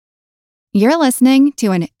You're listening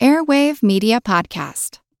to an Airwave Media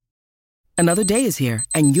Podcast. Another day is here,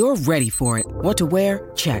 and you're ready for it. What to wear?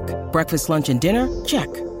 Check. Breakfast, lunch, and dinner? Check.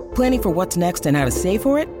 Planning for what's next and how to save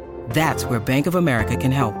for it? That's where Bank of America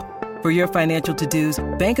can help. For your financial to-dos,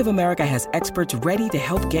 Bank of America has experts ready to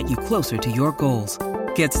help get you closer to your goals.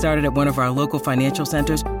 Get started at one of our local financial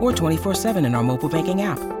centers or 24/7 in our mobile banking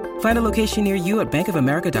app. Find a location near you at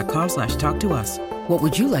bankofamerica.com/talktous. What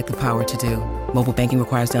would you like the power to do? Mobile banking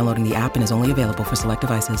requires downloading the app and is only available for select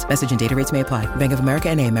devices. Message and data rates may apply. Bank of America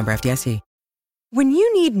N.A., member FDIC. When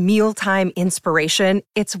you need mealtime inspiration,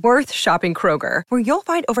 it's worth shopping Kroger, where you'll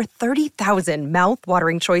find over 30,000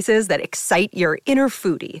 mouth-watering choices that excite your inner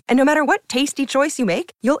foodie. And no matter what tasty choice you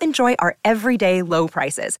make, you'll enjoy our everyday low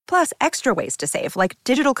prices, plus extra ways to save, like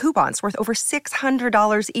digital coupons worth over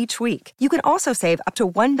 $600 each week. You can also save up to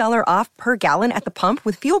 $1 off per gallon at the pump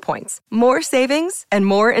with fuel points. More savings and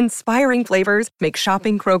more inspiring flavors make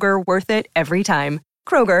shopping Kroger worth it every time.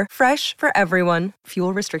 Kroger, fresh for everyone.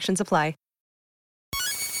 Fuel restrictions apply.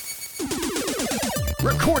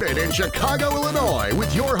 Recorded in Chicago, Illinois,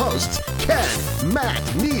 with your hosts, Ken, Matt,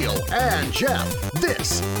 Neil, and Jeff.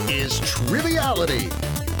 This is Triviality.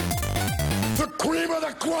 The cream of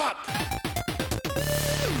the crop!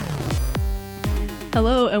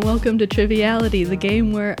 Hello, and welcome to Triviality, the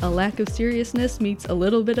game where a lack of seriousness meets a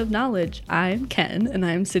little bit of knowledge. I'm Ken, and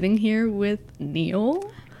I'm sitting here with Neil.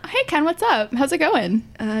 Hey, Ken, what's up? How's it going?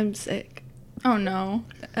 I'm sick. Oh, no.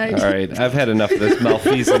 All right, I've had enough of this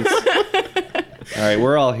malfeasance. All right,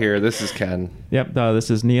 we're all here. This is Ken. Yep, this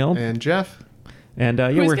is Neil. And Jeff. And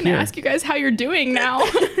Who's we're going to ask you guys how you're doing now?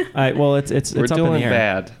 Well, it's We're up in doing the air.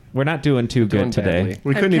 bad. We're not doing too good today. Badly.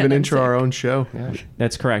 We couldn't even intro our own show. Yeah.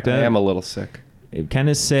 That's correct. I am a little sick. Ken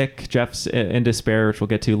is sick. Jeff's in despair, which we'll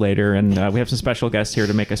get to later. And we have some special guests here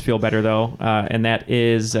to make us feel better, though. And that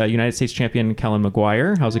is United States champion Kellen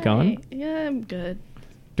McGuire. How's it going? Yeah, I'm good.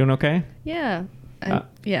 Doing okay? Yeah.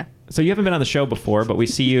 Yeah. So you haven't been on the show before, but we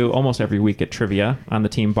see you almost every week at trivia on the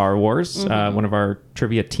team Bar Wars, one of our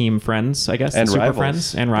trivia team friends, I guess, And super rivals.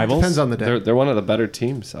 friends and rivals. Depends on the day. They're one of the better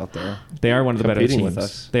teams out there. They are one of the better competing teams. with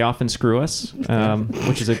us. They often screw us,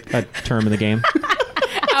 which is a term in the game.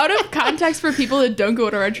 Out of context for people that don't go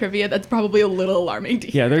to our trivia, that's probably a little alarming to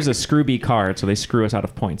hear. Yeah, there's a screw B card, so they screw us out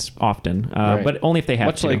of points often, Right. but only if they have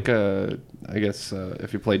Much to. like, I guess,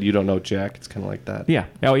 if you played You Don't Know Jack, it's kind of like that. Yeah.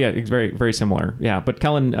 Oh, yeah. It's very, very similar. Yeah. But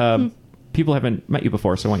Kellen, people haven't met you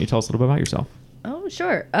before, so why don't you tell us a little bit about yourself? Oh,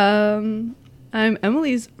 sure. I'm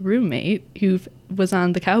Emily's roommate who was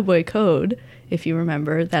on the Cowboy Code, if you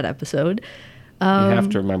remember that episode. You have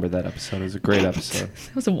to remember that episode. It was a great episode.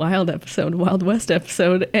 It was a wild episode, Wild West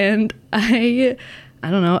episode, and I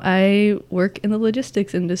don't know, I work in the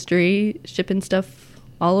logistics industry, shipping stuff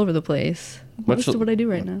all over the place. Most of what I do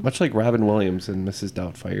right now. Much like Robin Williams and Mrs.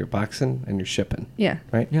 Doubtfire. You're boxing and you're shipping. Yeah.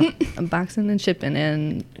 Right? Yeah. I'm boxing and shipping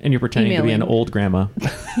and And you're pretending to be an emailing. old grandma.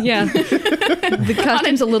 Yeah. The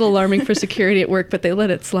costume's a little alarming for security at work, but they let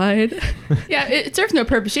it slide. Yeah, it serves no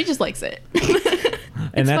purpose. She just likes it.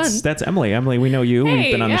 And It's that's Emily. Emily, we know you. We've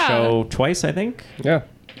Hey, been on the yeah. show twice, I think. Yeah.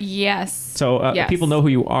 Yes. So Yes. people know who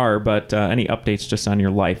you are, but any updates just on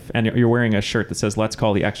your life? And you're wearing a shirt that says "Let's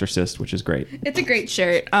Call the Exorcist," which is great. It's a great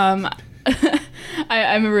shirt. I'm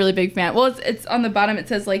a really big fan. Well, it's on the bottom. It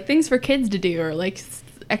says like things for kids to do or like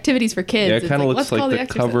activities for kids. Yeah, it It's kind of "Let's looks call like the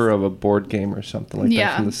Exorcist." cover of a board game or something like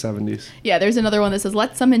Yeah. that from the 70s. Yeah, there's another one that says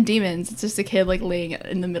 "Let's summon demons." It's just a kid like laying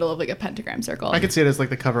in the middle of like a pentagram circle. I could see it as like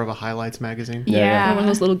the cover of a Highlights magazine. Yeah. One of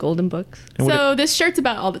those little golden books. So this shirt's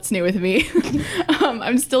about all that's new with me.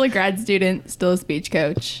 I'm still a grad student, still a speech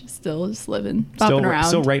coach, still just living, bopping around.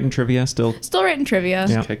 Still writing trivia, still Still writing trivia.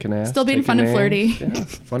 Yeah. Kicking ass. Still being taking fun and names. flirty. Yeah,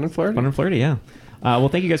 fun and flirty. fun and flirty, yeah. Well,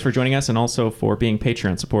 thank you guys for joining us and also for being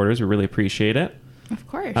Patreon supporters. We really appreciate it. Of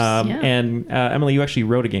course. Yeah. And Emily, you actually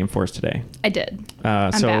wrote a game for us today. I did.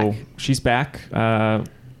 So back. she's back.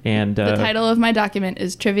 And The title of my document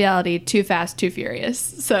is Triviality, Too Fast, Too Furious.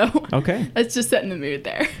 So Okay. let's just set in the mood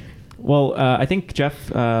there. Well, I think, Jeff,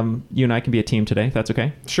 you and I can be a team today, if that's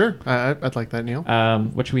okay. Sure. I'd like that, Neil.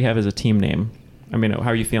 What should we have as a team name? I mean, how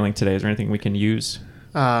are you feeling today? Is there anything we can use?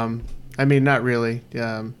 I mean, not really.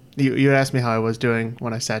 You asked me how I was doing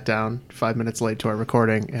when I sat down 5 minutes late to our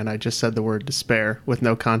recording, and I just said the word despair with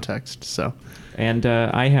no context. So, And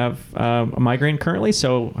I have a migraine currently,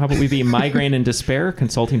 so how about we be Migraine and Despair,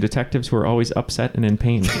 consulting detectives who are always upset and in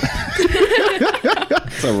pain.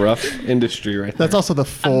 It's a rough industry right there. that's also the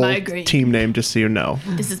full migraine. team name, just so you know.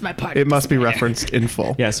 This is my part. It must be referenced in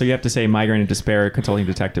full. Yeah, so you have to say Migraine and Despair, consulting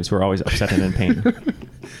detectives who are always upset and in pain.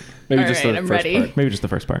 Maybe All just right, the I'm first ready. part. Maybe just the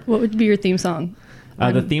first part. What would be your theme song?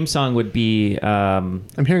 The theme song would be...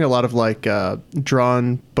 I'm hearing a lot of like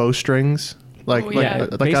drawn bowstrings, like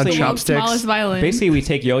on Basically, chopsticks. Smallest violin. basically, we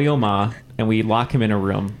take Yo-Yo Ma and we lock him in a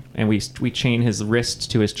room and we chain his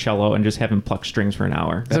wrist to his cello and just have him pluck strings for an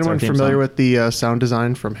hour. Is anyone familiar with the sound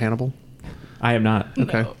design from Hannibal? I am not.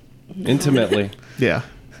 Okay. Intimately. Yeah.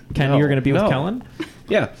 Ken, No, you're going to be with no. Kellen?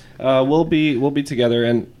 Yeah, we'll be together,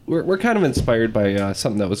 and we're kind of inspired by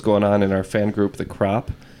something that was going on in our fan group, The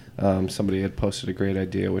Crop. Somebody had posted a great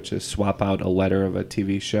idea, which is swap out a letter of a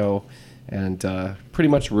TV show and pretty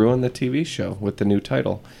much ruin the TV show with the new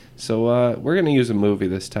title. So we're going to use a movie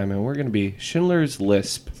this time, and we're going to be Schindler's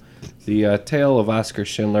Lisp, the tale of Oskar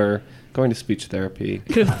Schindler going to speech therapy.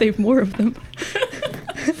 Could have saved more of them.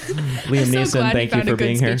 Liam I'm so Neeson, glad thank you found for a good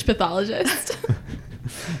being here. speech pathologist.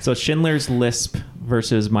 So Schindler's Lisp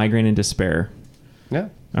versus Migraine and Despair. Yeah.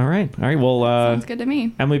 All right. Well, Sounds good to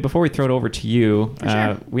me. Emily, before we throw it over to you,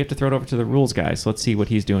 sure. we have to throw it over to the rules guy. So let's see what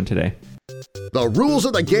he's doing today. The rules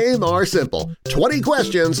of the game are simple. 20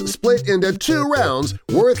 questions split into 2 rounds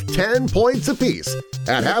worth 10 points apiece.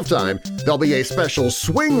 At halftime, there'll be a special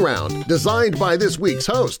swing round designed by this week's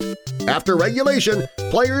host. After regulation,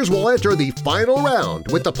 players will enter the final round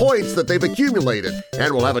with the points that they've accumulated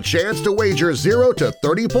and will have a chance to wager 0 to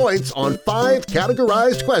 30 points on 5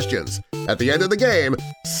 categorized questions. At the end of the game,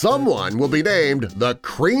 someone will be named the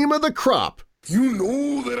cream of the crop. You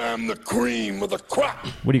know that I'm the cream of the crop.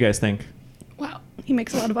 What do you guys think? Wow. He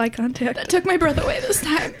makes a lot of eye contact. That took my breath away this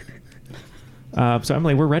time. So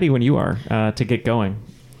Emily, we're ready when you are to get going.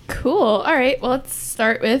 Cool. All right. Well, let's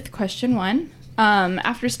start with question 1.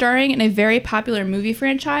 After starring in a very popular movie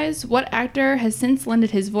franchise, what actor has since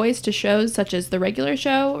lended his voice to shows such as The Regular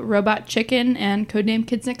Show, Robot Chicken, and Codename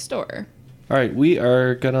Kids Next Door? All right, we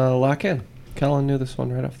are going to lock in. Kellen knew this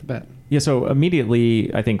one right off the bat. Yeah, so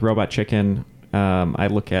immediately, I think Robot Chicken, I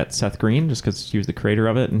look at Seth Green just because he was the creator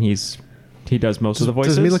of it, and he does most of the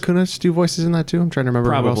voices. Does Mila Kunis do voices in that too? I'm trying to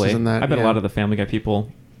remember who else is in that. I bet a lot of the Family Guy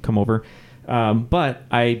people come over. But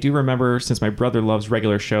I do remember, since my brother loves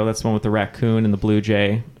Regular Show, that's the one with the raccoon and the blue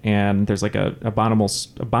jay, and there's like a abominable.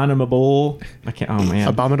 I can't. Oh man.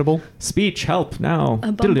 Abominable. Speech help now.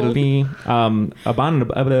 Abominable.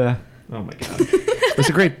 Abominable. Oh my god. There's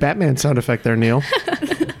a great Batman sound effect there, Neil.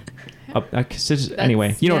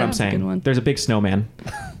 Anyway, you know what I'm that's a good saying. one. There's a big snowman,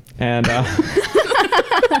 and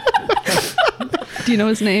Do you know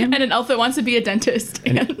his name? And an elf that wants to be a dentist.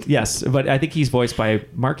 yes, but I think he's voiced by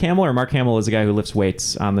Mark Hamill, or Mark Hamill is the guy who lifts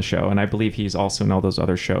weights on the show, and I believe he's also in all those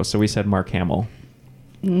other shows. So we said Mark Hamill.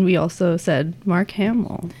 And we also said Mark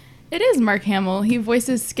Hamill. It is Mark Hamill. He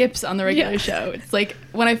voices Skips on The Regular Show. It's like,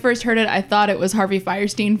 when I first heard it, I thought it was Harvey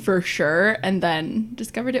Firestein for sure, and then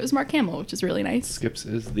discovered it was Mark Hamill, which is really nice. Skips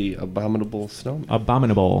is the abominable snowman.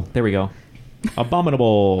 Abominable. There we go.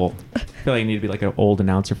 Abominable. I feel like I need to be like an old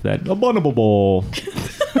announcer for that. Abominable.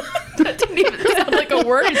 That didn't even sound like a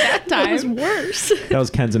word at that time. That was worse. That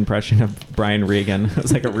was Ken's impression of Brian Regan. It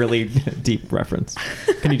was like a really deep reference.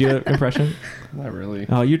 Can you do an impression? Not really.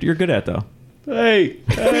 Oh, you're good at it, though. Hey!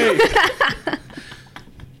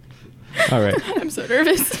 All right. I'm so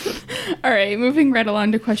nervous. All right, moving right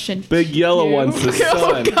along to question Big yellow two. one's the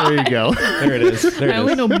sun. There you go. There it is. There I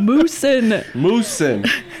only it is. know Moosin. Moosin.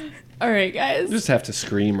 All right, guys. You just have to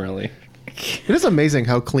scream, really. It is amazing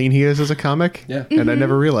how clean he is as a comic. Yeah. And I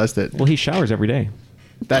never realized it. Well, he showers every day.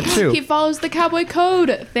 That too. He follows the cowboy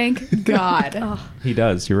code. Thank God. He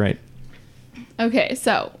does. You're right. Okay,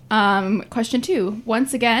 so question 2.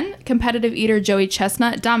 Once again, competitive eater Joey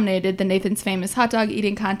Chestnut dominated the Nathan's Famous hot dog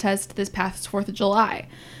eating contest this past 4th of July.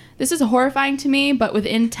 This is horrifying to me, but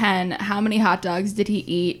within 10, how many hot dogs did he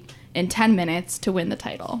eat in 10 minutes to win the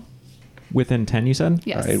title? Within 10, you said?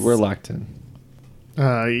 Yes. All right, we're locked in.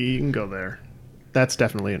 You can go there. That's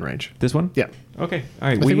definitely in range. This one? Yeah. Okay. All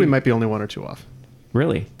right. I think we might be only 1 or 2 off.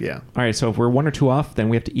 Really? Yeah. All right. So if we're 1 or 2 off, then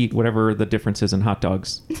we have to eat whatever the difference is in hot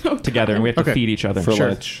dogs together, and we have to Okay. feed each other For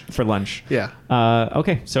lunch. For lunch. Yeah.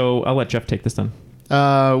 Okay. So I'll let Jeff take this then.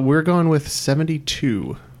 We're going with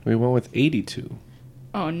 72. We went with 82.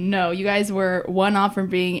 Oh no, you guys were 1 off from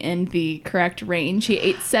being in the correct range. He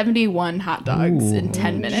ate 71 hot dogs in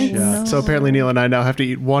 10 minutes. Yeah. So apparently Neil and I now have to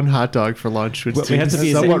eat 1 hot dog for lunch, which Well, we have to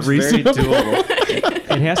be somewhat Very reasonable. doable.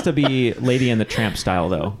 It has to be Lady and the Tramp style,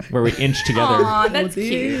 though, where we inch together. Aw, that's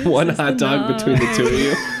cute. One hot dog between the 2 of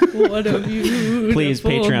you. What have you? Please,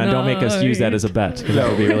 Patreon, don't make us use that as a bet, because that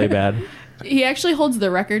would be really bad. He actually holds the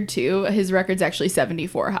record too. His record's actually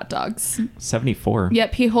 74 hot dogs. 74.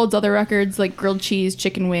 Yep, he holds other records like grilled cheese,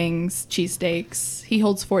 chicken wings, cheesesteaks. He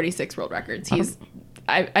holds 46 world records.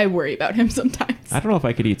 I worry about him sometimes. I don't know if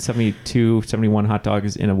I could eat 72, 71 hot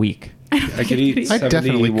dogs in a week. I could eat I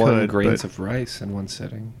definitely 71 could, grains but- of rice in one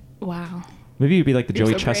sitting. Wow. Maybe you'd be like the You're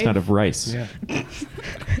Joey so Chestnut brave. of rice. Yeah.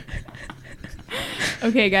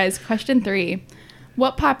 Okay, guys, question 3.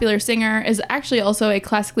 What popular singer is actually also a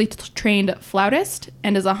classically trained flautist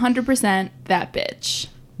and is 100% that bitch?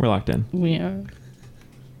 We're locked in. We are.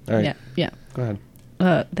 All right. Yeah. Go ahead.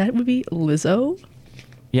 That would be Lizzo.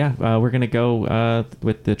 Yeah, we're going to go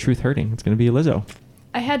with the truth hurting. It's going to be Lizzo.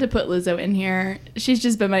 I had to put Lizzo in here. She's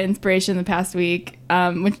just been my inspiration the past week.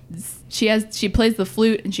 When she plays the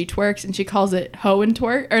flute and she twerks and she calls it hoe and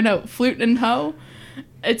twerk, or no, flute and hoe.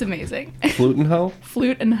 It's amazing. Flute and hoe?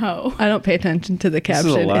 Flute and hoe. I don't pay attention to the This is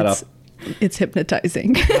caption. a lot It's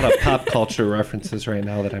hypnotizing. A lot of pop culture references right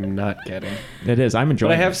now that I'm not getting. It is. I'm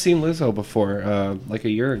enjoying But I it. have seen Lizzo before, like a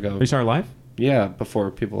year ago. You saw her live? Yeah,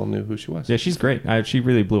 before people knew who she was. Yeah, she's great. She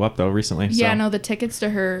really blew up, though, recently. Yeah, so. no, the tickets to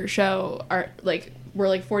her show were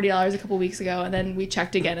like $40 a couple weeks ago, and then we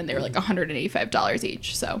checked again, and they were like $185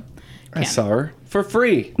 each. So I saw her for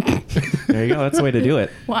free. There you go. That's the way to do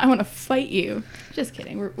it. Well, I want to fight you. Just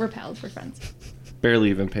kidding. We're pals. We're friends. Barely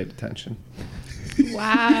even paid attention.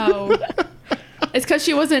 Wow. It's because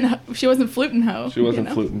she wasn't flute and hoe. She wasn't you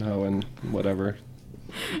know? flute and hoe and whatever.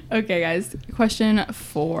 Okay, guys. Question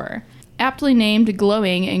 4. Aptly named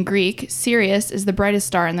glowing in Greek, Sirius is the brightest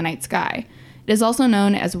star in the night sky. It is also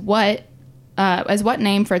known as what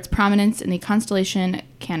name for its prominence in the constellation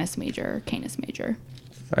Canis Major?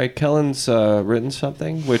 All right, Kellen's written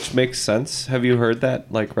something, which makes sense. Have you heard that,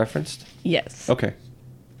 referenced? Yes. Okay.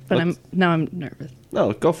 But Let's- I'm nervous.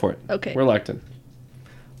 No, go for it. Okay. We're locked in.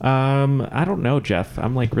 I don't know, Jeff.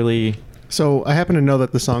 I'm really... So I happen to know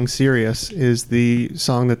that the song "Serious" is the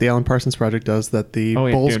song that the Alan Parsons Project does that the Oh,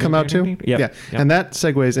 yeah. Bulls come out to. Yep. Yeah, Yep. and that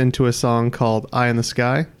segues into a song called "Eye in the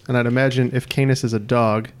Sky." And I'd imagine if Canis is a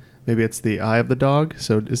dog, maybe it's the eye of the dog.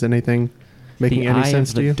 So is anything making The any Eye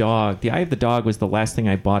sense of to the you? Dog. The Eye of the Dog was the last thing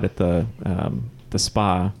I bought at the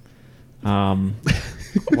spa.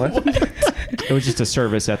 What? It was just a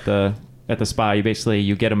service at the spa.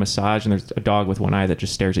 You get a massage and there's a dog with one eye that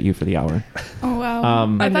just stares at you for the hour. Oh, wow.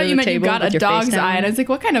 Um, I Under thought you the meant you table got a with your face dog's down. eye, and I was like,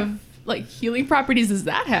 what kind of healing properties does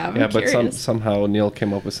that have? Yeah, I'm but curious. somehow Neil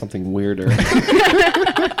came up with something weirder.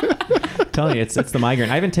 telling you, it's the migraine.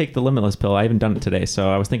 I haven't taken the Limitless pill. I haven't done it today, so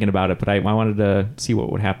I was thinking about it, but I wanted to see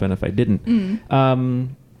what would happen if I didn't.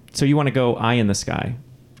 So you want to go Eye in the Sky?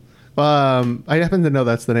 I happen to know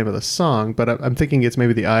that's the name of the song, but I'm thinking it's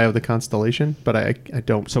maybe the Eye of the Constellation. But I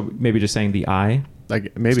don't. So maybe just saying the Eye,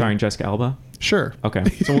 Maybe starring Jessica Alba. Sure. Okay,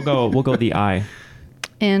 so we'll go the Eye.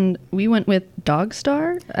 And we went with Dog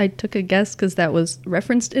Star. I took a guess because that was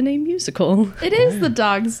referenced in a musical. It is the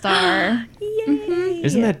dog star.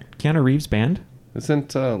 Isn't that Keanu Reeves' band?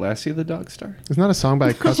 Isn't Lassie the dog star? Isn't that a song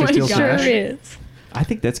by Crosby, my Stills, God. and Nash? is. I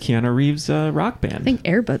think that's Keanu Reeves' rock band. I think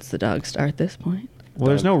Airbutt's the dog star at this point. Well,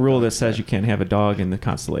 there's no rule that says you can't have a dog in the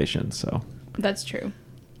constellation, so. That's true.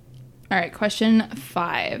 All right, question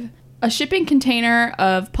 5. A shipping container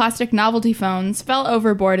of plastic novelty phones fell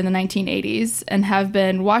overboard in the 1980s and have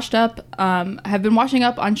been washing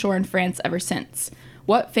up on shore in France ever since.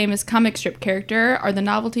 What famous comic strip character are the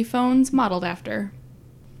novelty phones modeled after?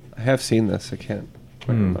 I have seen this. I can't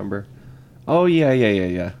quite remember. Oh,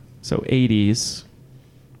 yeah. So 80s.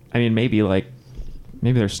 I mean, maybe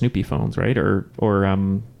they're Snoopy phones, right? Or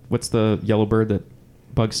what's the yellow bird that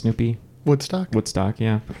bugs Snoopy? Woodstock,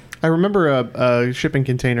 yeah. I remember a shipping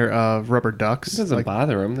container of rubber ducks. It doesn't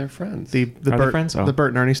bother them. They're friends. The Are they Bert, friends? Oh. the Bert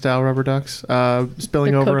and Ernie style rubber ducks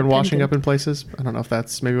spilling The over and washing codependent. up in places. I don't know if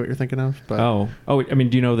that's maybe what you're thinking of. But Oh, I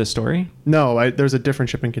mean, do you know this story? no, there's a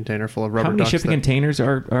different shipping container full of rubber How many ducks. shipping that- containers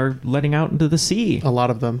are letting out into the sea? A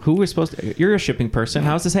lot of them. Who is supposed to... You're a shipping person.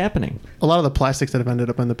 How's this happening? A lot of the plastics that have ended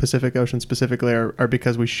up in the Pacific Ocean specifically are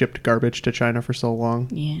because we shipped garbage to China for so long.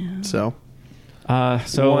 Yeah. So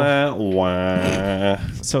Wah, wah.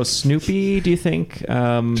 So Snoopy, do you think?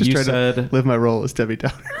 just You try said... to live my role as Debbie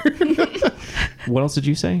Downer. What else did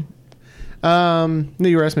you say? No,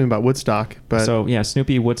 you were asking me about Woodstock, but So, yeah,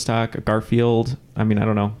 Snoopy, Woodstock, Garfield. I mean, I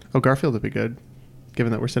don't know. Garfield would be good,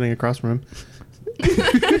 given that we're sitting across from him. I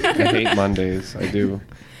hate Mondays. I do.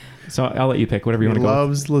 So I'll let you pick whatever you He want to go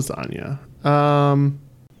loves lasagna.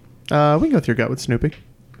 We can go with your gut with Snoopy.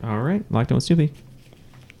 with. All right, locked in with Snoopy.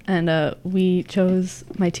 And we chose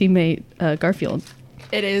my teammate Garfield.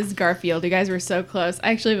 It is Garfield. You guys were so close.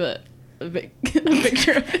 I actually have a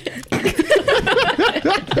picture of it.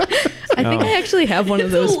 I think I actually have one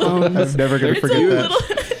of those phones. Never gonna It's forget that.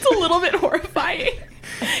 It's a little bit horrifying.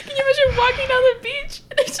 Can you imagine walking down the beach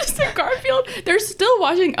and it's just a Garfield They're still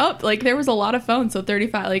washing up. Like, there was a lot of phones, so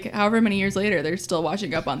 35, like, however many years later, they're still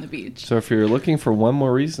washing up on the beach. So if you're looking for one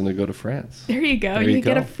more reason to go to France. There you go. There You you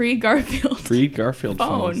get a go. free Garfield. Free Garfield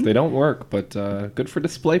Phone. phones. They don't work, but good for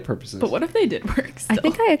display purposes. But what if they did work still? I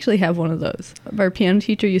think I actually have one of those. Our piano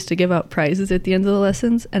teacher used to give out prizes at the end of the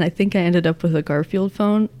lessons, and I think I ended up with a Garfield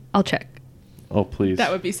phone. I'll check. Oh, please.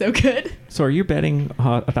 That would be so good. So are you betting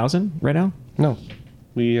 1,000 right now? No.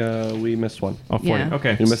 We missed one. Oh, 40. Yeah.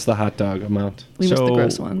 Okay. We missed the hot dog amount. We missed the So-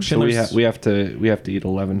 gross one. So we, Schindler's- we have to eat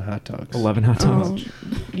 11 hot dogs. 11 hot dogs.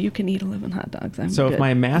 Oh, you can eat 11 hot dogs. I'm So good. if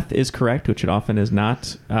my math is correct, which it often is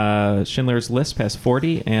not, Schindler's List has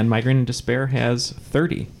 40 and Migraine and Despair has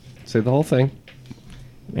 30. Say the whole thing.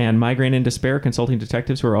 And Migraine and Despair, consulting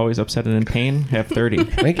detectives who are always upset and in pain, have 30.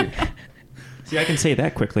 Thank you. See, I can say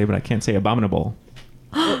that quickly, but I can't say abominable.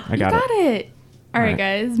 I You got got it. All right, All right.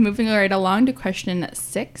 guys. Moving right along to question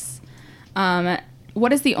 6.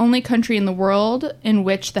 What is the only country in the world in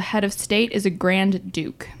which the head of state is a Grand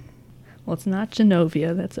Duke? Well, it's not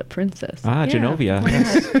Genovia. That's a princess. Ah, Yeah.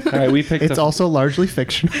 Genovia. All right, we picked It's also largely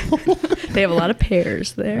fictional. They have a lot of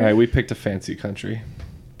pears there. All right, we picked a fancy country.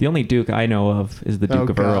 The only Duke I know of is the Duke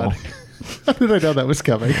of Earl. How did I know that was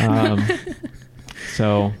coming?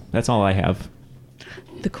 So that's all I have.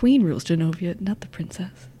 The queen rules Genovia, not the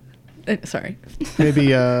princess. Sorry. Maybe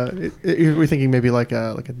we're thinking maybe like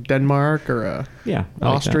a Denmark or a Yeah. I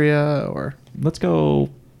like Austria or. that. Let's go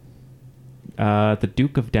the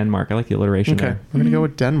Duke of Denmark. I like the alliteration Okay, there. we're gonna go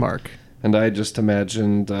with Denmark. And I just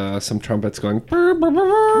imagined some trumpets going, "Brr, brr, brr,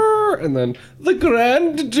 brr," and then the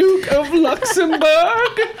Grand Duke of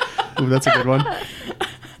Luxembourg. Ooh, that's a good one.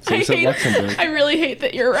 So you said Luxembourg. I really hate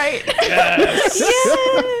that you're right. Yes.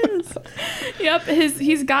 Yes. Yep.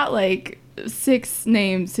 He's got like 6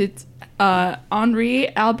 names. It's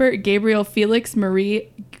Henri, Albert, Gabriel, Felix, Marie,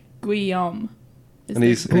 Guillaume. Is And the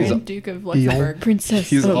he's- Grand Duke of Luxembourg. Princess.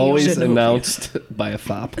 He's of always Genovia. announced by a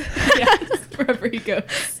fop. Yes, wherever he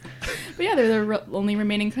goes. But yeah, they're the only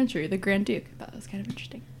remaining country, the Grand Duke. I thought that was kind of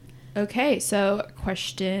interesting. Okay, so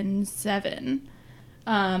question 7.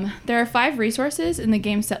 There are 5 resources in the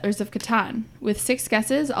game Settlers of Catan. With 6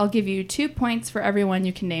 guesses, I'll give you 2 points for everyone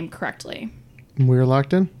you can name correctly. We're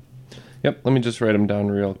locked in. Yep, let me just write them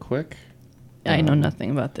down real quick. I know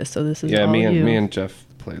nothing about this, so this is Yeah, all me you. and Jeff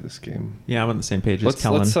play this game. Yeah, I'm on the same page as Let's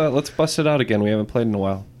Kellen. let's bust it out again. We haven't played in a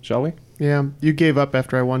while, shall we? Yeah, you gave up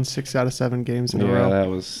after I won 6 out of 7 games in a Yeah, row. that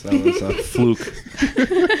was a fluke.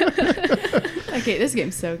 Okay, this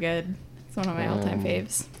game's so good. It's one of my all-time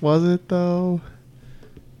faves. Was it though?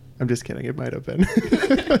 I'm just kidding. It might have been.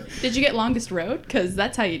 Did you get Longest Road? Because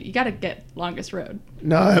that's how you got to get Longest Road.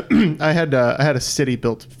 No, I had a city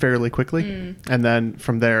built fairly quickly, and then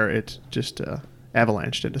from there it just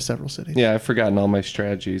avalanched into several cities. Yeah, I've forgotten all my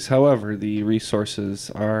strategies. However, the resources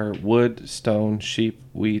are wood, stone, sheep,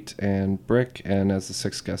 wheat, and brick. And as the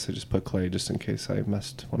 6th guess, I just put clay just in case I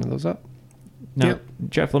messed one of those up. Now, Yep.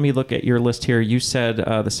 Jeff, let me look at your list here. You said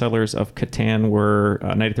the Settlers of Catan were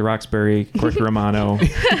Night at the Roxbury, Corky Romano.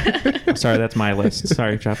 Sorry, that's my list.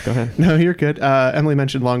 Sorry, Jeff, go ahead. No, you're good. Emily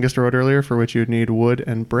mentioned Longest Road earlier, for which you'd need wood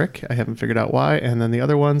and brick. I haven't figured out why. And then the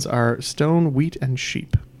other ones are stone, wheat, and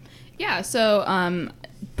sheep. Yeah, so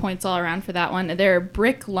points all around for that one. They're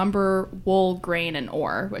brick, lumber, wool, grain, and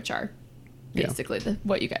ore, which are basically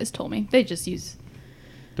what you guys told me. They just use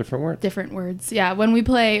Different words. different words. Yeah, when we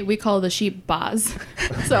play, we call the sheep baz.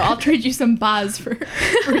 So I'll trade you some baz for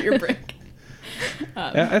your brick.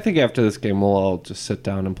 Yeah, I think after this game, we'll all just sit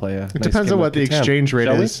down and play a. It depends on what the exchange rate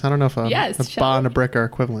is. I don't know if Yes, a shall bar and we? a brick are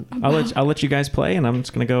equivalent. I'll let you guys play, and I'm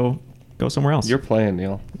just gonna go somewhere else. You're playing,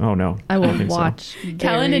 Neil. Oh no, I will don't think so. watch.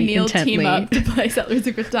 Kellen and very Neil intently. team up to play Settlers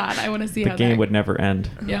of Catan. I want to see The how game that would never end.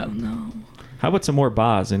 Yeah. No. How about some more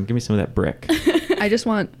Boz and give me some of that brick? I just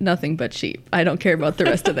want nothing but sheep. I don't care about the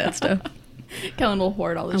rest of that stuff. Kellen will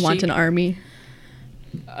hoard all the I sheep. want an army.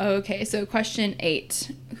 Okay, so question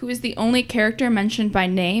 8. Who is the only character mentioned by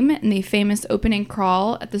name in the famous opening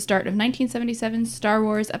crawl at the start of 1977 Star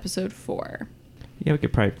Wars Episode 4? Yeah, we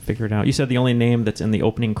could probably figure it out. You said the only name that's in the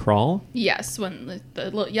opening crawl? Yes, when the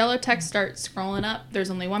little yellow text starts scrolling up,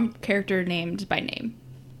 there's only one character named by name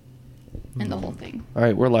in the whole thing. All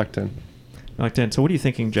right, we're locked in. Locked in. So what are you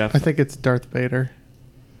thinking, Jeff? I think it's Darth Vader.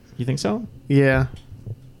 You think so? Yeah.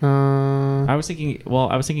 I was thinking. Well,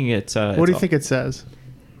 I was thinking it's. What do you think it says?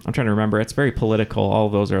 I'm trying to remember. It's very political. All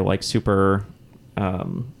of those are like super,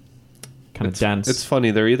 kind of dense. It's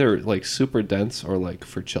funny. They're either like super dense or like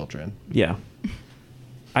for children. Yeah.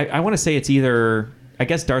 I want to say it's either. I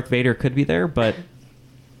guess Darth Vader could be there, but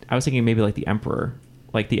I was thinking maybe like the Emperor.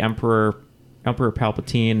 Like the Emperor Emperor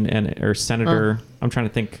Palpatine or Senator. I'm trying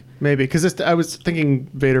to think. Maybe, because I was thinking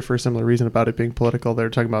Vader for a similar reason about it being political. They're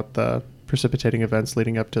talking about the precipitating events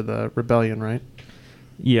leading up to the rebellion, right?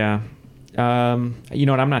 Yeah. You know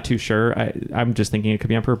what? I'm not too sure. I'm just thinking it could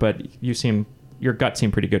be Emperor, but your gut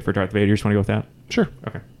seemed pretty good for Darth Vader. You just want to go with that? Sure.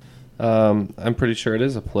 Okay. I'm pretty sure it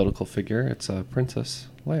is a political figure. It's Princess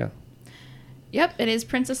Leia. Yep, it is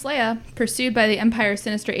Princess Leia. Pursued by the Empire's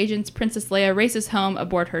sinister agents, Princess Leia races home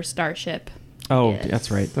aboard her starship. Oh, Yes.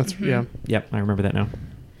 that's right. That's yeah. Yep, I remember that now.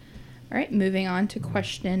 All right, moving on to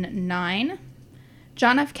question 9.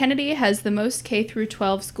 John F. Kennedy has the most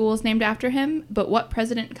K-12 schools named after him, but what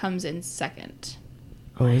president comes in second?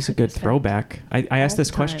 Oh, he's a good throwback. I asked this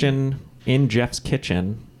the time. question in Jeff's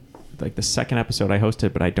kitchen, like the second episode I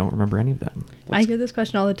hosted, but I don't remember any of them. I hear this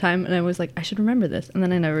question all the time, and I was like, I should remember this, and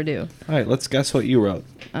then I never do. All right, let's guess what you wrote.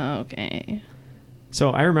 Okay. So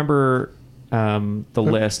I remember the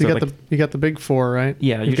list. You of, got you got the big four, right?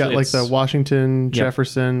 Yeah, You've got usually like the it's- Washington, Yep.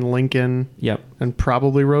 Jefferson, Lincoln, Yep. and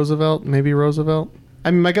probably Roosevelt. Maybe Roosevelt. I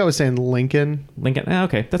mean, my gut was saying Lincoln, Lincoln.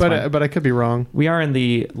 Okay, that's but fine. but I could be wrong. We are in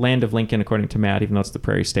the land of Lincoln, according to Matt, even though it's the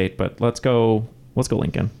Prairie State. But let's go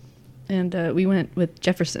Lincoln. And we went with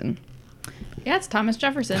Jefferson. Yeah, it's Thomas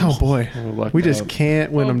Jefferson. Oh boy, lucked we just out.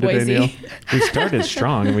 can't win Oh, them today, Boise. Neil. We started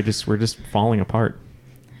strong, and we're just falling apart.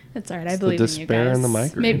 That's all right. I It's the believe in you despair guys. and the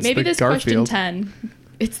migraine. Maybe, It's maybe the this question Garfield. 10.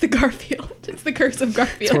 It's the Garfield. It's the curse of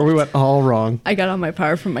That's where Garfield. we went all wrong. I got all my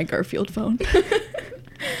power from my Garfield phone.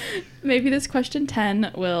 Maybe this question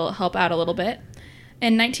 10 will help out a little bit.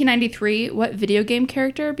 In 1993, what video game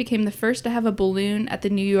character became the first to have a balloon at the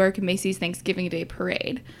New York Macy's Thanksgiving Day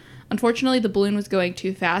Parade? Unfortunately, the balloon was going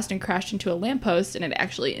too fast and crashed into a lamppost, and it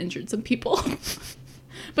actually injured some people.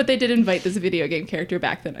 But they did invite this video game character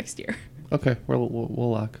back the next year. Okay, we'll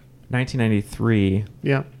lock. 1993.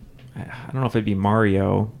 Yeah, I don't know if it'd be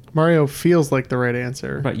Mario, Mario feels like the right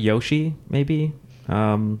answer. but Yoshi maybe.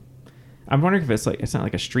 I'm wondering if it's not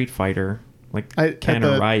like a Street Fighter, like Ken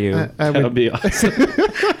or Ryu. I That would would be awesome.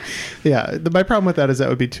 Yeah, my problem with that is that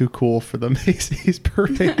would be too cool for the Macy's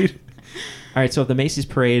parade. All right, so the Macy's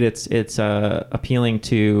Parade, it's appealing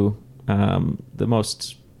to the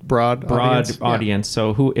most broad audience. audience. Yeah.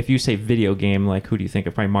 So who, if you say video game, like who do you think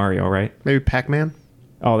of? Probably Mario, right? Maybe Pac-Man.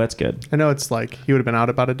 Oh, that's good. I know it's like he would have been out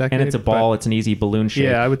about a decade. And it's a ball. but- It's an easy balloon shape.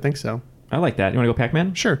 Yeah, I would think so. I like that. You want to go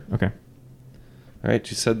Pac-Man? Sure. Okay. All right,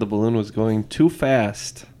 you said the balloon was going too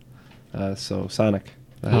fast. So Sonic.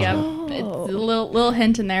 the Yep. Hedgehog. It's a little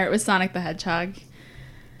hint in there. It was Sonic the Hedgehog.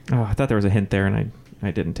 Oh, I thought there was a hint there, and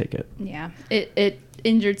I didn't take it. Yeah. It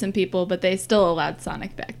injured some people, but they still allowed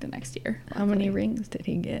Sonic back the next year. How many rings did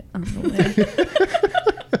he get on the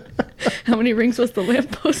way? How many rings was the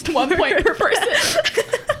lamppost? 1 point per person.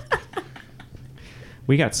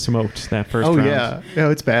 We got smoked that first Oh round. yeah, no,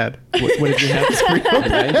 it's bad. What did you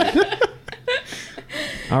have?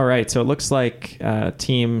 All right, so it looks like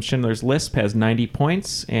Team Schindler's List has 90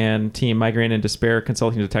 points, and Team Migraine and Despair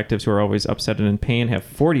Consulting Detectives, who are always upset and in pain, have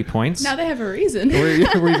 40 points. Now they have a reason.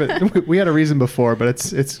 we had a reason before, but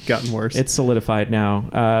it's gotten worse. It's solidified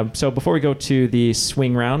now. So before we go to the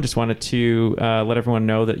swing round, just wanted to let everyone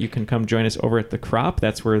know that you can come join us over at The Crop.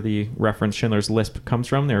 That's where the reference Schindler's List comes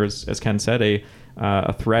from. There is, as Ken said,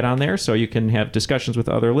 a thread on there, so you can have discussions with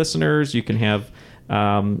other listeners. You can have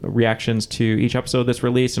reactions to each episode that's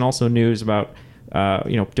released, and also news about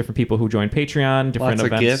different people who join Patreon, different Lots of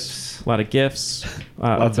events, gifts. a lot of gifts,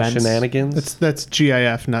 Lots events. of shenanigans. That's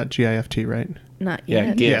GIF, not GIFT, right? Not Yeah,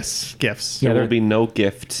 yet. gifts. Yes, gifts. There Yeah, will be no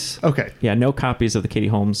gifts. Okay. Yeah, no copies of the Katie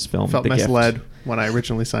Holmes film. Felt The Gift. misled when I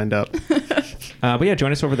originally signed up. But yeah,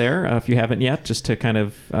 join us over there if you haven't yet, just to kind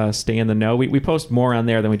of stay in the know. We post more on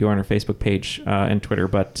there than we do on our Facebook page and Twitter,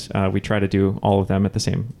 but we try to do all of them at the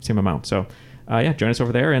same amount. So yeah, join us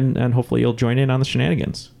over there, and hopefully you'll join in on the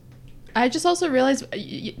shenanigans. I just also realized,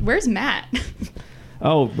 where's Matt?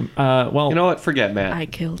 Oh, well, You know what? Forget Matt. I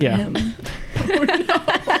killed Yeah. him.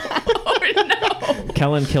 Oh no!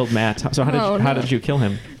 Kellen killed Matt. So how did you kill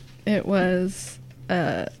him? It was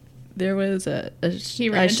there was a He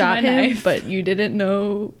ran I into shot my him, knife. but you didn't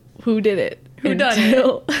know who did it. Who done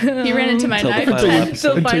it? He ran into my Until the knife. final tent.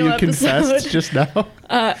 episode. Until you final confessed episode. just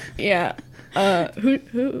now. Yeah.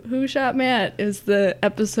 Who shot Matt is the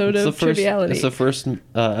episode It's of Triviality. It's the first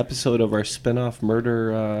episode of our spin-off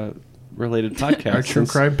murder related podcast. Our true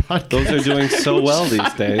since crime podcast. Those are doing so well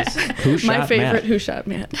these days. Who shot My favorite Matt? Who Shot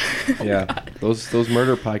Matt. Yeah, those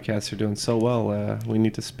murder podcasts are doing so well. We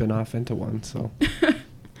need to spin off into one. So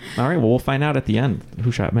All right, well, we'll find out at the end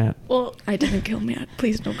who shot Matt. Well, I didn't kill Matt.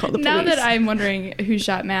 Please don't call the police. now that I'm wondering who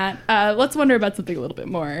shot Matt, let's wonder about something a little bit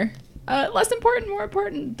more Less important, more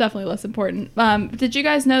important. Definitely less important. Did you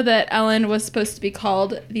guys know that Ellen was supposed to be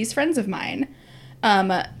called These Friends of Mine?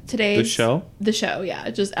 Today's the show, yeah.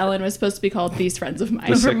 Just Ellen was supposed to be called These Friends of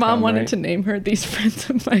Mine. Her mom wanted to name her These Friends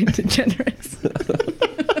of Mine DeGeneres.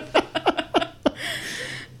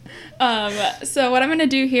 So what I'm going to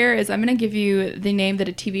do here is I'm going to give you the name that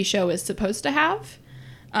a TV show is supposed to have,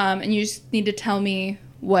 and you just need to tell me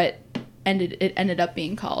what it ended up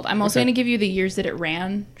being called. I'm also going to give you the years that it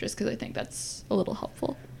ran, just because I think that's a little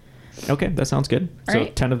helpful. Okay, that sounds good. All so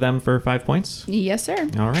right. 10 of them for 5 points? Yes, sir.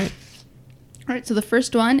 All right. All right, so the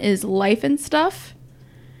first one is Life and Stuff.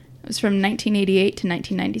 It was from 1988 to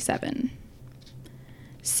 1997.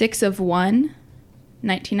 6 of 1,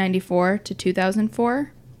 1994 to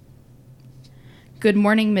 2004. Good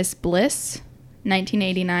Morning Miss Bliss,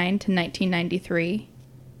 1989 to 1993.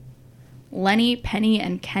 Lenny, Penny,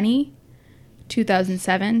 and Kenny,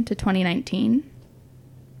 2007 to 2019.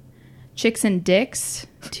 Chicks and Dicks,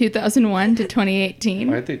 2001 to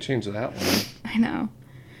 2018. Why'd they change that one? I know.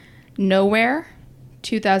 Nowhere,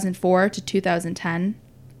 2004 to 2010.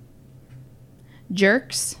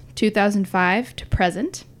 Jerks, 2005 to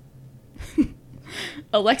present.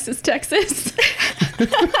 Alexis, Texas,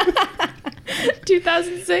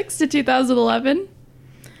 2006 to 2011.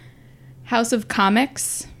 House of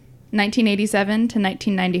Comics, 1987 to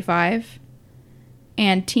 1995.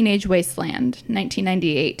 And Teenage Wasteland,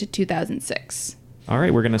 1998 to 2006. All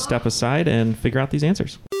right, we're going to step aside and figure out these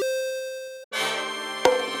answers.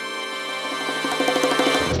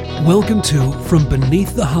 Welcome to From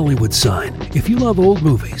Beneath the Hollywood Sign. If you love old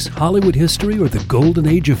movies, Hollywood history, or the golden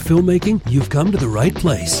age of filmmaking, you've come to the right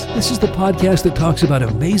place. This is the podcast that talks about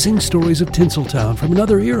amazing stories of Tinseltown from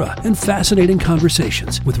another era and fascinating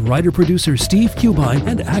conversations with writer-producer Steve Cubine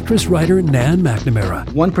and actress-writer Nan McNamara.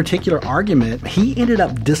 One particular argument, he ended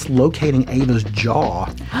up dislocating Ava's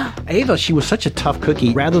jaw. Ava, she was such a tough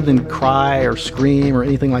cookie. Rather than cry or scream or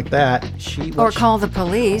anything like that, call the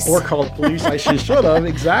police. Or call the police, like she should have,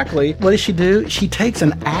 exactly. What does she do? She takes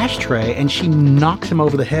an ashtray and she knocks him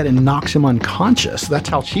over the head and knocks him unconscious. That's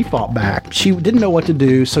how she fought back. She didn't know what to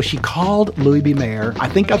do, so she called Louis B. Mayer. I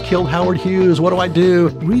think I've killed Howard Hughes. What do I do?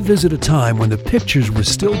 Revisit a time when the pictures were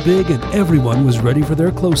still big and everyone was ready for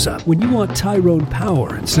their close-up. When you want Tyrone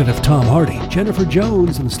Power instead of Tom Hardy, Jennifer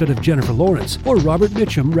Jones instead of Jennifer Lawrence, or Robert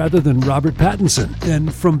Mitchum rather than Robert Pattinson, then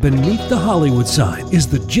From Beneath the Hollywood Sign is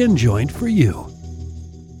the gin joint for you.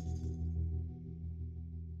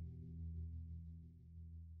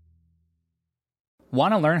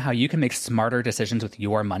 Want to learn how you can make smarter decisions with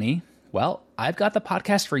your money? Well, I've got the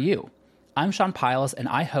podcast for you. I'm Sean Piles, and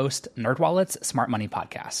I host NerdWallet's Smart Money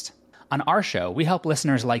Podcast. On our show, we help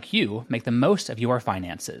listeners like you make the most of your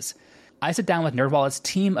finances. I sit down with NerdWallet's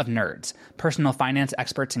team of nerds, personal finance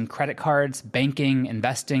experts in credit cards, banking,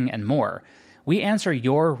 investing, and more. We answer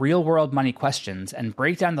your real-world money questions and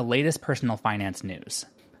break down the latest personal finance news.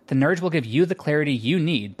 The nerds will give you the clarity you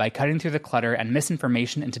need by cutting through the clutter and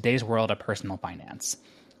misinformation in today's world of personal finance.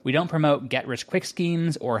 We don't promote get-rich-quick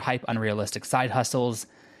schemes or hype unrealistic side hustles.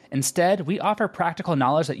 Instead, we offer practical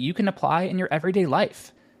knowledge that you can apply in your everyday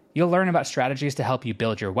life. You'll learn about strategies to help you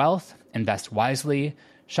build your wealth, invest wisely,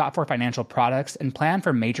 shop for financial products, and plan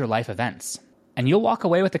for major life events. And you'll walk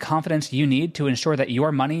away with the confidence you need to ensure that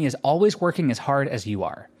your money is always working as hard as you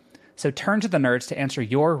are. So turn to the nerds to answer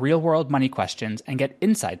your real-world money questions and get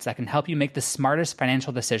insights that can help you make the smartest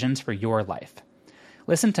financial decisions for your life.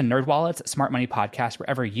 Listen to NerdWallet's Smart Money Podcast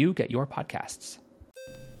wherever you get your podcasts.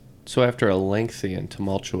 So after a lengthy and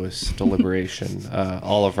tumultuous deliberation,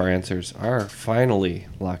 all of our answers are finally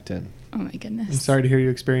locked in. Oh my goodness. I'm sorry to hear you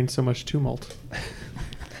experience so much tumult.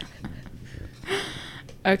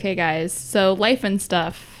 Okay, guys. So Life and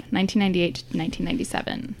Stuff, 1998 to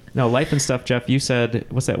 1997. No, Life and Stuff, Jeff, you said,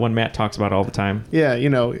 what's that one Matt talks about all the time? Yeah, you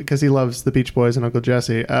know, because he loves the Beach Boys and Uncle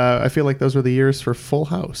Jesse. I feel like those were the years for Full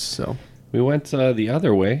House, so... We went the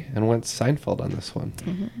other way and went Seinfeld on this one.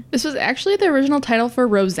 Mm-hmm. This was actually the original title for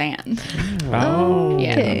Roseanne. Oh,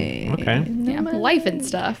 yeah. Okay. Yeah, Life and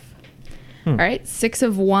Stuff. All right, 6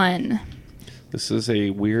 of 1. This is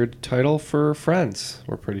a weird title for Friends,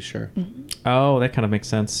 we're pretty sure. Oh, that kind of makes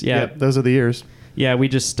sense. Yeah. Yep, those are the years. Yeah, we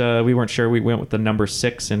just, we weren't sure. We went with the number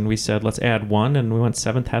 6 and we said, let's add 1, and we went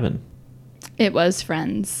Seventh Heaven. It was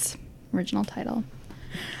Friends, original title.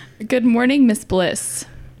 Good Morning, Miss Bliss.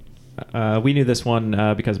 We knew this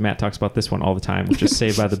one because Matt talks about this one all the time, which is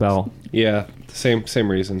Saved by the Bell. Yeah, same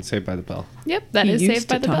reason, Saved by the Bell. Yep, that is Saved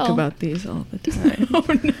by the Bell. He used to talk about these all the time. Oh,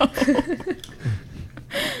 no.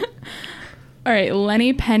 All right,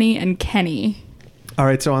 Lenny, Penny, and Kenny. All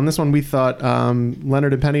right, so on this one, we thought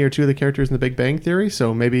Leonard and Penny are two of the characters in The Big Bang Theory.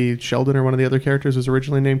 So maybe Sheldon or one of the other characters was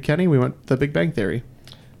originally named Kenny. We went The Big Bang Theory.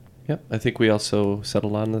 Yep, I think we also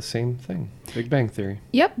settled on the same thing. Big Bang Theory.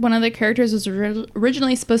 Yep, one of the characters was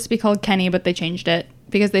originally supposed to be called Kenny, but they changed it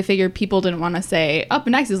because they figured people didn't want to say, up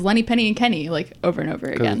next is Lenny, Penny, and Kenny, like over and over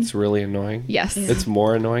again. Because it's really annoying. Yes. Yeah. It's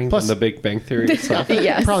more annoying than The Big Bang Theory itself.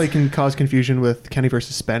 Yes. Probably can cause confusion with Kenny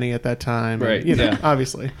versus Spenny at that time. Right, And,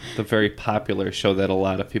 obviously. The very popular show that a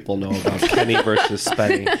lot of people know about, Kenny versus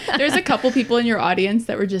Spenny. There's a couple people in your audience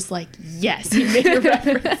that were just like, yes, you made a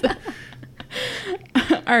reference.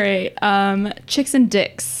 All right, Chicks and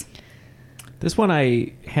Dicks. This one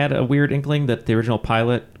I had a weird inkling that the original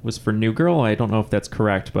pilot was for New Girl. I don't know if that's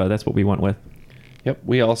correct, but that's what we went with. Yep,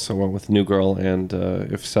 we also went with New Girl, and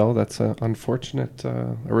if so, that's an unfortunate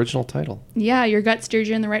original title. Yeah, your gut steered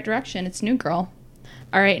you in the right direction. It's New Girl.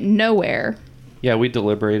 All right, Nowhere. Yeah, we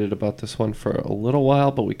deliberated about this one for a little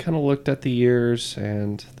while, but we kind of looked at the years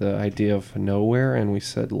and the idea of Nowhere, and we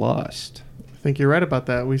said Lost. I think you're right about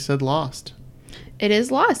that. We said Lost. It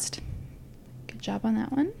is Lost. Good job on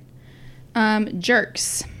that one.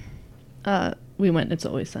 Jerks. We went It's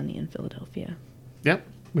Always Sunny in Philadelphia. Yep.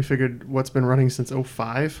 We figured what's been running since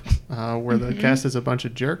 2005, where the cast is a bunch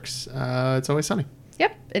of jerks. It's Always Sunny.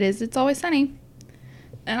 Yep, it is. It's Always Sunny.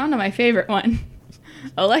 And on to my favorite one.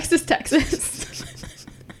 Alexis, Texas.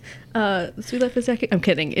 Sweet Life of Zack. I'm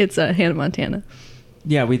kidding. It's Hannah Montana.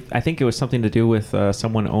 Yeah, I think it was something to do with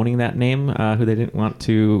someone owning that name who they didn't want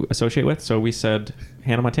to associate with. So we said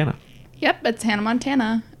Hannah Montana. Yep, it's Hannah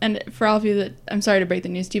Montana. And for all of you that, I'm sorry to break the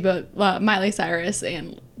news to you, but Miley Cyrus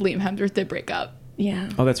and Liam Hemsworth did break up. Yeah.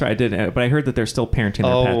 Oh, that's right. I did. But I heard that they're still parenting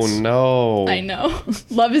their pets. Oh, no. I know.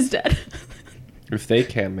 Love is dead. If they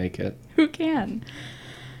can't make it. Who can?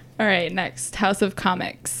 All right, next. House of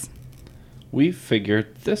Comics. We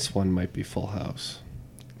figured this one might be Full House.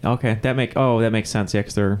 Okay, that makes sense. Yeah,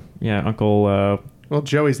 because they're Uncle. Well,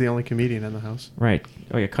 Joey's the only comedian in the house. Right.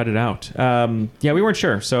 Oh yeah, cut it out. Yeah, we weren't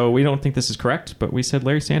sure, so we don't think this is correct, but we said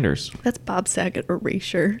Larry Sanders. That's Bob Saget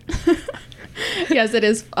erasure. Yes, it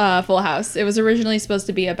is Full House. It was originally supposed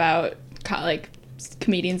to be about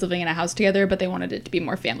comedians living in a house together, but they wanted it to be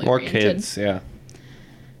more family oriented. More kids, yeah.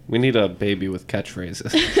 We need a baby with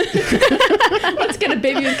catchphrases. Let's get a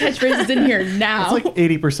baby with catchphrases in here now. It's like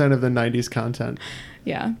 80% of the 90s content.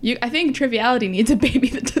 Yeah. I think Triviality needs a baby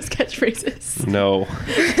that does catchphrases. No.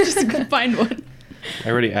 Just find one. I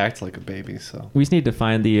already act like a baby, so. We just need to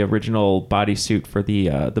find the original bodysuit for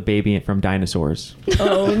the baby from Dinosaurs.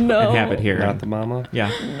 Oh, no. And have it here. Not the mama?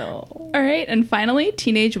 Yeah. No. All right. And finally,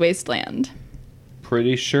 Teenage Wasteland.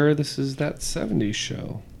 Pretty sure this is that 70s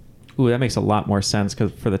show. Ooh, that makes a lot more sense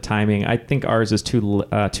because for the timing. I think ours is too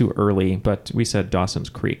early, but we said Dawson's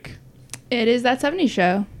Creek. It is that 70s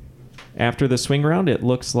show. After the swing round, it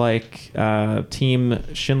looks like Team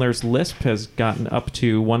Schindler's List has gotten up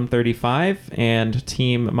to 135, and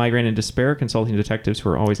Team Migraine and Despair, consulting detectives who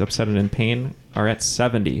are always upset and in pain, are at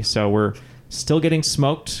 70. So we're still getting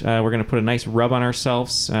smoked. We're going to put a nice rub on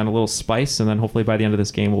ourselves and a little spice, and then hopefully by the end of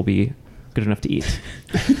this game, we'll be good enough to eat.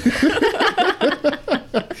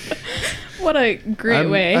 What a great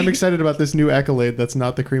way. I'm excited about this new accolade that's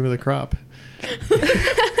not the cream of the crop.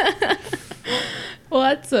 Well,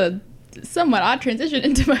 that's a somewhat odd transition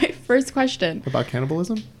into my first question. About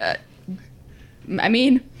cannibalism? I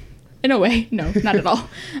mean, in a way, no, not at all.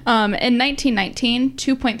 In 1919,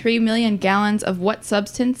 2.3 million gallons of what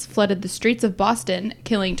substance flooded the streets of Boston,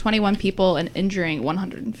 killing 21 people and injuring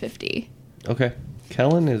 150? Okay.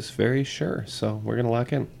 Kellen is very sure, so we're going to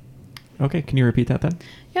lock in. Okay, can you repeat that then?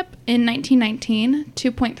 Yep. In 1919,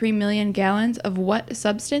 2.3 million gallons of what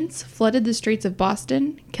substance flooded the streets of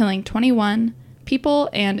Boston, killing 21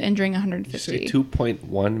 people and injuring 150? Did you say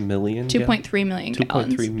 2.1 million? 2.3 million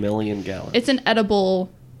gallons. 2.3 million gallons. It's an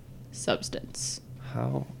edible substance.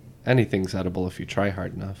 How? Anything's edible if you try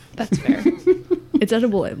hard enough. That's fair. It's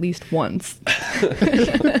edible at least once.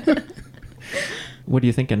 What are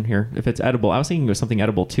you thinking here? If it's edible, I was thinking of something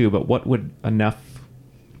edible too, but what would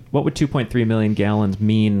 2.3 million gallons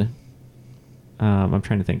mean? I'm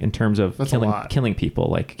trying to think in terms of killing people.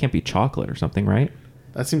 Like, it can't be chocolate or something, right?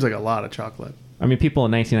 That seems like a lot of chocolate. I mean, people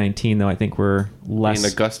in 1919, though, I think were less.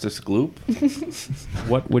 Augustus Gloop?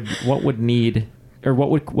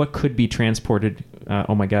 What could be transported?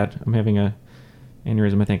 Oh my God, I'm having a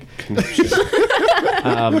aneurysm, I think.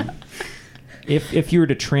 If you were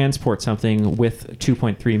to transport something with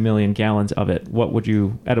 2.3 million gallons of it, what would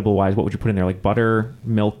you, edible-wise, what would you put in there? Like butter,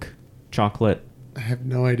 milk, chocolate? I have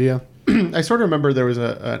no idea. I sort of remember there was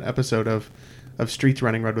an episode of Streets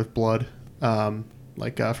Running Red with Blood, from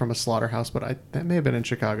a slaughterhouse, but that may have been in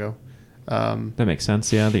Chicago. That makes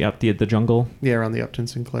sense. Yeah, the jungle. Yeah, around the Upton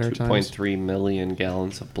Sinclair times. 2.3 million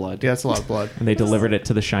gallons of blood. Yeah, that's a lot of blood. And they delivered it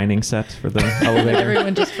to the Shining set for the elevator.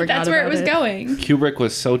 Everyone just forgot That's where it about was going. Kubrick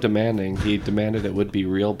was so demanding, he demanded it would be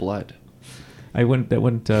real blood. That wouldn't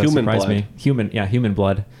Human surprise blood. me. Human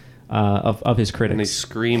blood of his critics. And he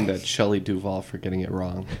screamed at Shelley Duvall for getting it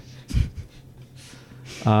wrong.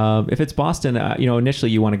 If it's Boston,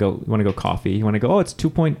 initially you want to go coffee. You want to go, it's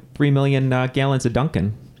 2.3 million gallons of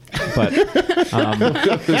Dunkin'. But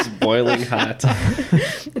it's boiling hot.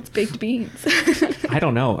 It's baked beans. I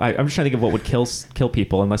don't know. I'm just trying to think of what would kill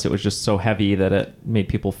people, unless it was just so heavy that it made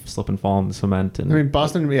people slip and fall in the cement. And I mean,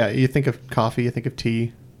 Boston. Yeah, you think of coffee, you think of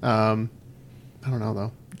tea. I don't know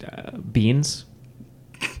though. Beans.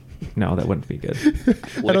 No, that wouldn't be good.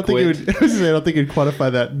 I don't think you'd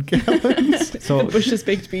quantify that in gallons. So Bush's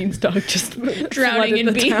baked beans dog just Drowning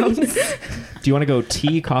in beans. Do you want to go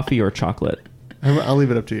tea, coffee, or chocolate? I'll leave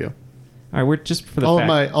it up to you. All right, we're just for the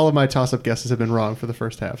all of my toss-up guesses have been wrong for the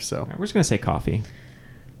first half. So we're just gonna say coffee.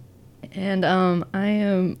 And I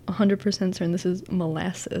am 100% certain this is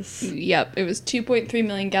molasses. Yep, it was 2.3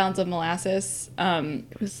 million gallons of molasses.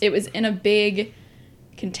 It was in a big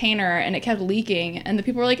container and it kept leaking, and the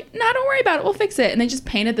people were like, "No, don't worry about it, we'll fix it." And they just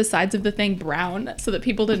painted the sides of the thing brown so that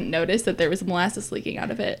people didn't notice that there was molasses leaking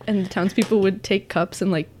out of it. And the townspeople would take cups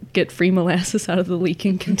and get free molasses out of the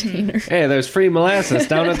leaking container. Hey, there's free molasses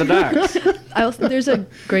down at the docks. There's a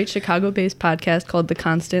great Chicago-based podcast called The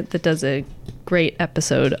Constant that does a great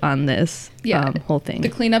episode on this whole thing. The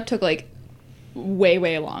cleanup took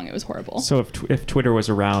way long. It was horrible. So if Twitter was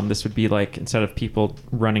around, this would be like, instead of people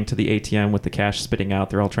running to the ATM with the cash spitting out,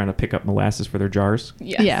 they're all trying to pick up molasses for their jars.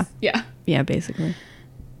 Yes. Yeah, basically.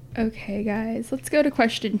 Okay, guys, let's go to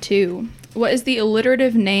question 2. What is the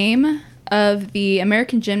alliterative name of the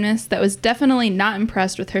American gymnast that was definitely not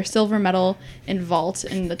impressed with her silver medal in vault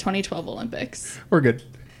in the 2012 Olympics? We're good.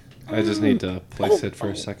 I just need to place it for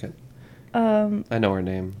a second. I know her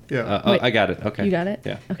name. Yeah. I got it. Okay. You got it?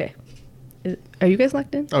 Yeah. Okay. Are you guys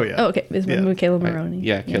locked in? Oh, yeah. Oh, okay. It's Michaela Maroney.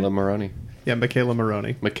 Kayla Maroney. Yeah, Michaela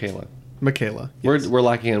Maroney. Michaela. Yes. We're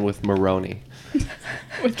locking in with Maroney.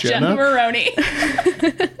 With Jenna Maroney.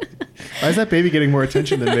 Why is that baby getting more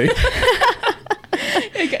attention than me?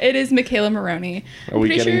 It is Michaela Maroney. Are we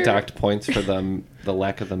getting docked points for the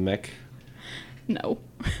lack of the Mick? No.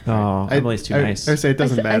 Oh, Emily's too nice. I say it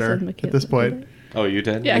doesn't matter at this point. Oh, you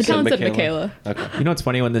did? Yeah, You Kellen said Michaela. Okay. You know what's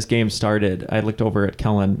funny? When this game started, I looked over at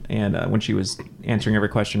Kellen, and when she was answering every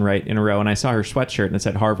question right in a row, and I saw her sweatshirt, and it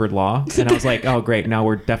said Harvard Law, and I was like, oh, great, now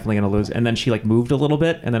we're definitely going to lose. And then she moved a little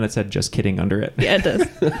bit, and then it said just kidding under it. Yeah, it does.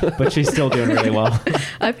 But she's still doing really well.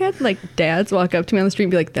 I've had dads walk up to me on the street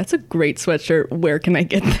and be like, that's a great sweatshirt. Where can I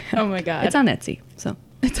get that? Oh my God. It's on Etsy, so.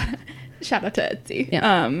 Shout out to Etsy.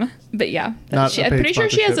 Yeah. But yeah, Not I'm pretty sure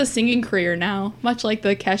she has sponsorship. a singing career now, much like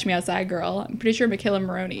the Cash Me Outside girl. I'm pretty sure Michaela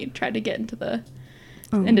Maroney tried to get into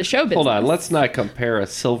show business. Hold on, let's not compare a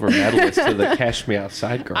silver medalist to the Cash Me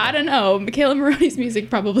Outside girl. I don't know. Michaela Maroney's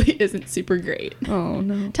music probably isn't super great. Oh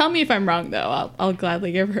no. Tell me if I'm wrong though. I'll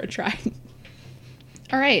gladly give her a try.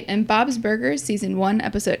 All right, in Bob's Burgers, season 1,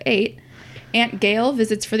 episode 8, Aunt Gail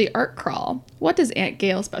visits for the art crawl. What does Aunt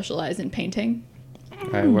Gail specialize in painting? All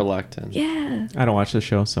right, we're locked in. Yeah. I don't watch the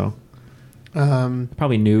show, so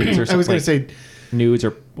probably nudes or something. I was going to say nudes or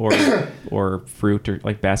fruit,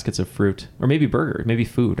 or baskets of fruit, or maybe burger, maybe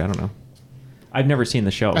food. I don't know. I've never seen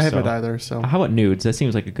the show. I haven't either. So how about nudes? That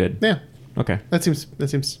seems like a good. Yeah. Okay. That seems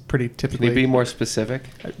pretty typically. Can you be more specific?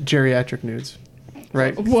 Geriatric nudes,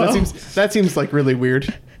 right? Whoa. That seems like really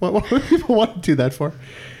weird. What would people want to do that for?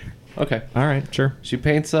 Okay. All right. Sure. She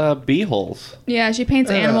paints bee holes. Yeah, she paints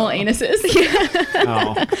animal anuses.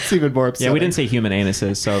 Oh. It's even more upsetting. Yeah, we didn't say human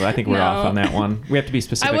anuses, so I think we're off on that one. We have to be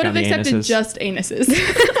specific I would on have the accepted anuses. just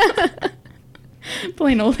anuses.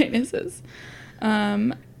 Plain old anuses.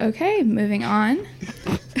 Okay, moving on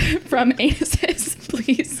from anuses,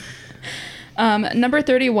 please. Number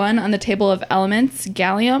 31 on the table of elements,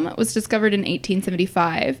 gallium, was discovered in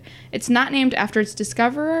 1875. It's not named after its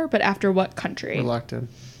discoverer, but after what country? We're locked in.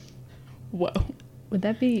 Whoa. Would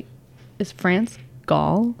that be... Is France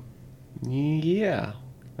Gaul? Yeah,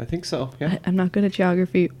 I think so. Yeah. I'm not good at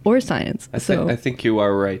geography or science, I so... think you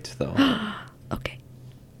are right, though. Okay.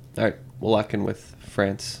 All right, we'll lock in with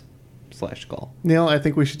France/Gaul. Neil, I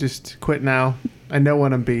think we should just quit now. I know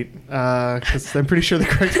when I'm beat, because I'm pretty sure the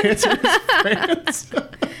correct answer is France.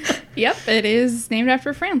 Yep, it is named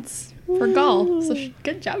after France for Gaul. So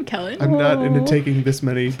good job, Kellen. I'm not into taking this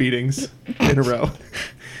many beatings in a row.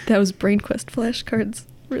 Those BrainQuest flashcards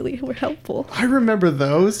really were helpful. I remember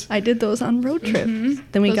those. I did those on road trips. Mm-hmm.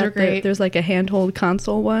 Then we Those are got great. there's a handhold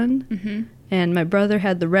console one. Mm-hmm. And my brother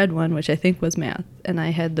had the red one, which I think was math, and I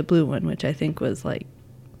had the blue one, which I think was like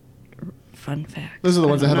fun facts. Those are the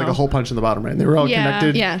ones that had like a hole punch in the bottom, right? They were all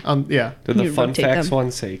connected. Yeah. Yeah. Did the fun facts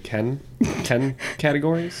one say Ken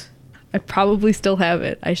categories? I probably still have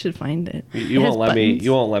it. I should find it. You won't let me.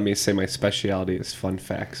 You won't let me say my specialty is fun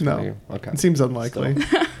facts. No. Will you? Okay. It seems unlikely.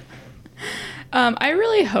 I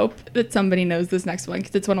really hope that somebody knows this next one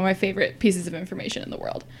because it's one of my favorite pieces of information in the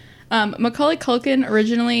world. Macaulay Culkin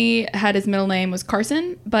originally had his middle name was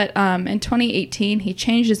Carson, but in 2018 he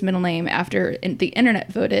changed his middle name after the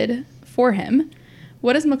internet voted for him.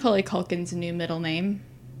 What is Macaulay Culkin's new middle name?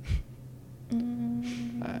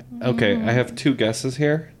 Okay, I have 2 guesses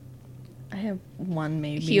here. I have one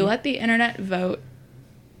maybe. He let the internet vote,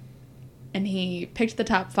 and he picked the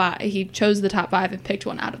top 5. He chose the top 5 and picked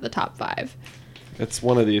one out of the top 5. It's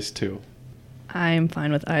one of these 2. I'm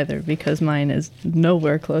fine with either because mine is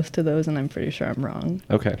nowhere close to those, and I'm pretty sure I'm wrong.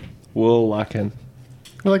 Okay, we'll lock in.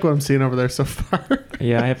 I like what I'm seeing over there so far.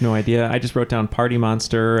 Yeah, I have no idea. I just wrote down Party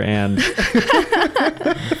Monster and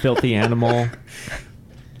Filthy Animal.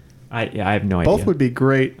 I have no idea. Both would be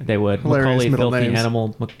great. They would. Hilarious Macaulay middle Filthy names.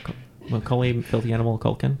 Animal. Macaulay Filthy Animal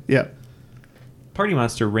Culkin. Yeah. Party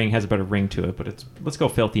Monster ring has a better ring to it, but let's go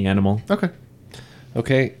Filthy Animal. Okay.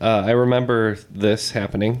 Okay, I remember this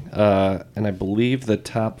happening, and I believe the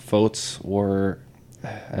top votes were,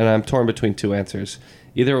 and I'm torn between 2 answers.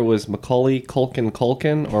 Either it was Macaulay Culkin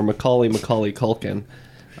or Macaulay Culkin.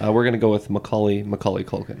 We're going to go with Macaulay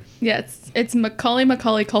Culkin. Yeah, it's Macaulay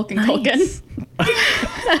Culkin Nice. Culkin.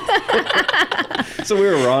 So we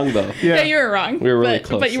were wrong, though. Yeah, you were wrong. We were really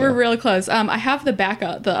close. But you were really close. I have the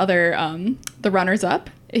backup, the other, the runners up.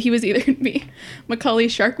 He was either going to be Macaulay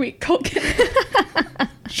Shark Week Culkin.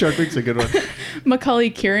 Shark Week's a good one. Macaulay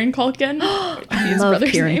Kieran Culkin. His Love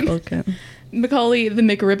brother's Kieran name. Culkin. Macaulay the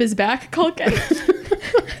McRib is back Culkin.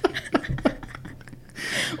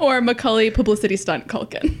 Or Macaulay Publicity Stunt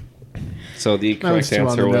Culkin. So the correct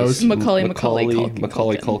answer was Macaulay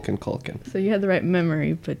Culkin. So you had the right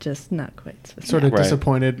memory, but just not quite specific. Sort of Right.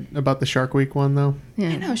 disappointed about the Shark Week one, though.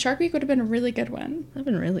 Yeah. I know, Shark Week would have been a really good one. That'd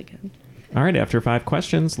been really good. All right, after 5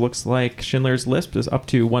 questions, looks like Schindler's List is up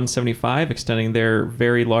to 175, extending their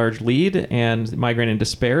very large lead. And Migraine and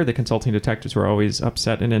Despair, the consulting detectives were always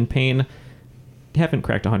upset and in pain, haven't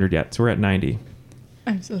cracked 100 yet, so we're at 90.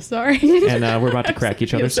 I'm so sorry. And we're about to crack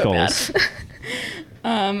each other's skulls.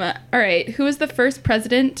 All right. Who was the first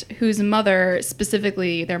president whose mother,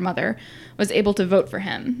 specifically their mother, was able to vote for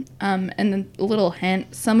him? And then a little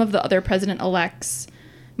hint, some of the other president-elects'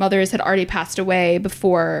 mothers had already passed away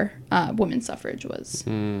before women's suffrage was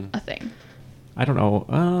a thing. I don't know.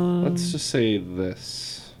 Let's just say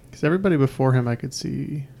this. Because everybody before him I could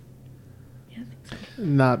see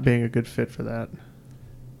not being a good fit for that.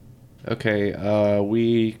 Okay,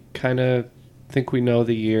 we kind of think we know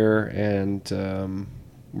the year, and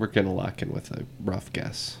we're going to lock in with a rough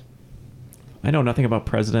guess. I know nothing about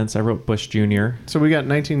presidents. I wrote Bush Jr. So we got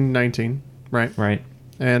 1919, right? Right.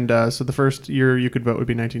 And so the first year you could vote would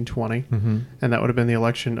be 1920, and that would have been the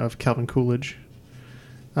election of Calvin Coolidge.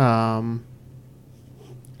 You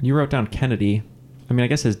wrote down Kennedy. I mean, I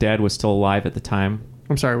guess his dad was still alive at the time.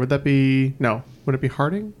 I'm sorry, would that be... No. Would it be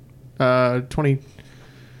Harding?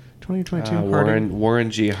 2022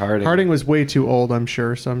 Warren G. Harding. Harding was way too old, I'm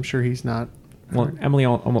sure, so I'm sure he's not... Well, Emily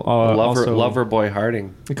also... Loverboy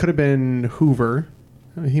Harding. It could have been Hoover.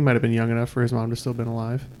 I mean, he might have been young enough for his mom to still been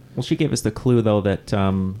alive. Well, she gave us the clue, though, that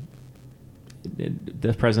the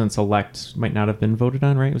presidents-elect might not have been voted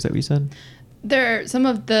on, right? Was that what you said? Some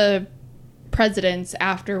of the presidents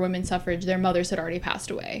after women's suffrage, their mothers had already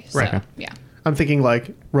passed away. So, Right. yeah. I'm thinking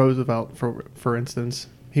like Roosevelt, for instance.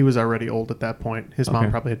 He was already old at that point. His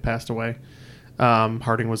mom probably had passed away.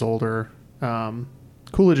 Harding was older.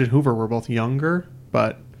 Coolidge and Hoover were both younger,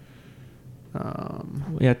 but...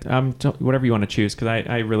 whatever you want to choose, because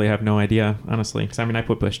I really have no idea, honestly. Because, I mean, I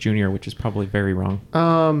put Bush Jr., which is probably very wrong.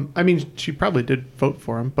 I mean, she probably did vote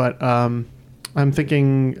for him, but I'm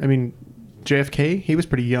thinking, I mean, JFK, he was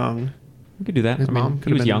pretty young. We could do that. His mom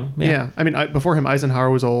he was young. Yeah. I mean, before him, Eisenhower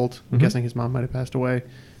was old. I'm guessing his mom might have passed away.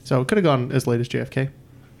 So it could have gone as late as JFK.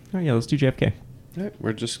 Oh, yeah, let's do JFK. All right,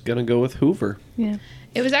 we're just going to go with Hoover. Yeah.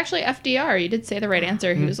 It was actually FDR. You did say the right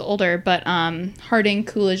answer. He was older, but Harding,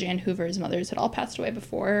 Coolidge, and Hoover's mothers had all passed away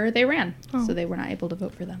before they ran, so they were not able to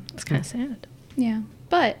vote for them. That's kind of sad. Yeah,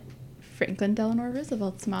 but Franklin Delano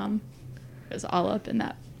Roosevelt's mom was all up in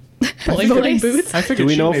that Polling booth. Do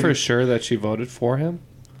we know for sure that she voted for him?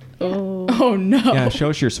 Oh no! Yeah, show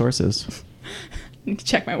us your sources.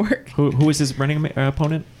 Check my work. Who was his running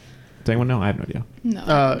opponent? Does anyone know? I have no idea.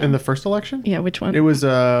 No. In the first election? Yeah, which one? It was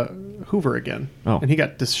Hoover again. Oh. And he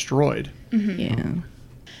got destroyed. Mm-hmm. Yeah.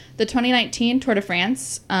 The 2019 Tour de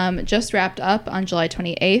France just wrapped up on July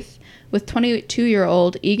 28th, with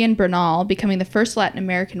 22-year-old Egan Bernal becoming the first Latin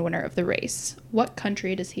American winner of the race. What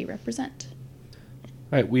country does he represent?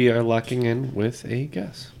 All right, we are locking in with a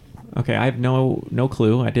guess. Okay, I have no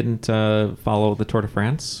clue. I didn't follow the Tour de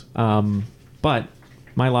France, but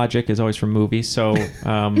my logic is always from movies. So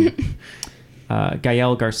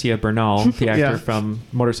Gael Garcia Bernal, the actor from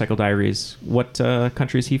Motorcycle Diaries, what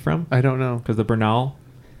country is he from? I don't know. Because the Bernal,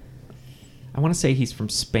 I want to say he's from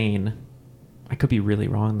Spain. I could be really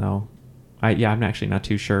wrong though. I'm actually not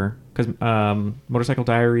too sure. Because Motorcycle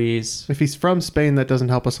Diaries. If he's from Spain, that doesn't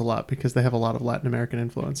help us a lot because they have a lot of Latin American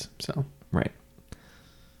influence. So right.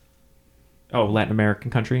 Oh, Latin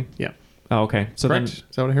American country? Yeah. Oh, okay. So correct. Then,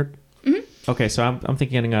 is that what I heard? Mm-hmm. Okay, so I'm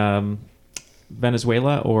thinking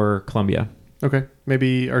Venezuela or Colombia. Okay,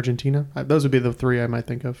 maybe Argentina. Those would be the three I might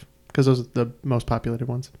think of because those are the most populated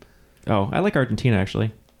ones. Oh, I like Argentina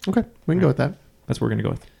actually. Okay, we can go with that. That's what we're gonna go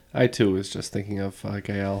with. I too was just thinking of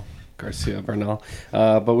Gael Garcia Bernal,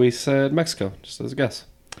 but we said Mexico just as a guess.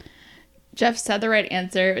 Jeff said the right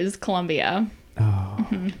answer is Colombia. Oh.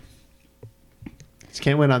 Mm-hmm. Just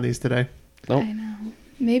can't win on these today. Nope. I know.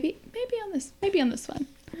 Maybe on this one.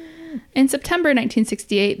 In September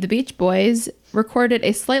 1968, the Beach Boys recorded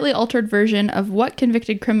a slightly altered version of what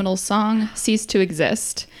convicted criminal's song ceased to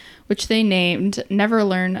exist, which they named Never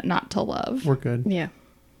Learn Not to Love. We're good. Yeah.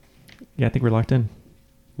 Yeah, I think we're locked in.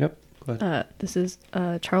 Yep. Go ahead. This is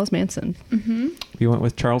Charles Manson. Mm-hmm. We went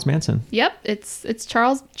with Charles Manson. Yep, it's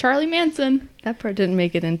Charlie Manson. That part didn't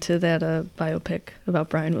make it into that biopic about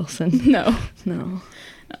Brian Wilson. No,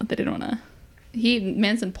 they didn't want to.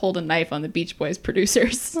 Manson pulled a knife on the Beach Boys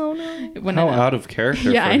producers. Oh no! How out of character?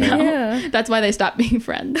 Yeah, for I know. him. Yeah. That's why they stopped being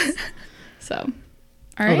friends. So,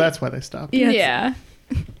 all right. Oh, that's why they stopped. Yes. Yeah.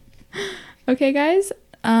 Okay, guys.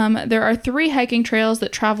 There are 3 hiking trails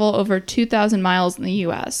that travel over 2,000 miles in the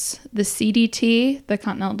U.S. The CDT, the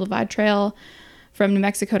Continental Divide Trail from New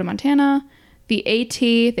Mexico to Montana, the AT,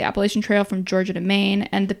 the Appalachian Trail from Georgia to Maine,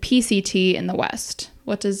 and the PCT in the West.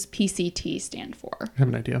 What does PCT stand for? I have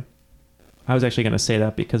an idea. I was actually going to say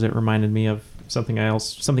that because it reminded me of something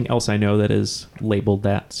else I know that is labeled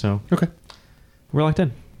that. So okay, we're locked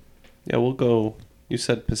in. Yeah, we'll go. You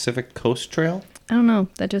said Pacific Coast Trail? I don't know.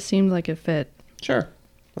 That just seemed like it fit. Sure.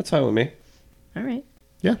 That's fine with me. All right.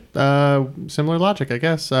 Yeah. Similar logic, I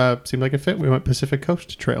guess. Seemed like it fit. We went Pacific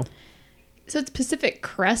Coast Trail. So it's Pacific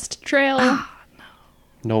Crest Trail.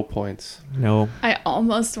 No points. No. I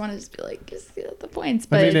almost want to just be like, just get the points,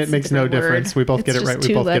 but I mean, it makes no difference. We both It's get it just right. We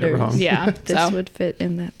 2 both letters. get it wrong. Yeah. This would fit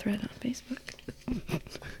in that thread on Facebook.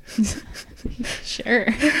 Sure.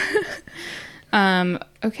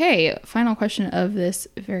 Okay, final question of this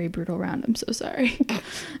very brutal round. I'm so sorry.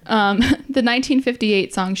 The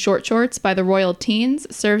 1958 song Short Shorts by the Royal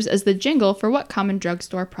Teens serves as the jingle for what common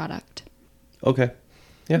drugstore product? Okay.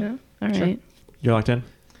 Yeah. All right. Sure. You're locked in?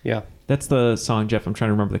 Yeah. That's the song, Jeff. I'm trying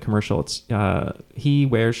to remember the commercial. It's he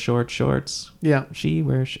wears short shorts. Yeah. She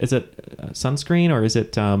wears... Is it sunscreen or is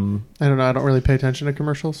it... I don't know. I don't really pay attention to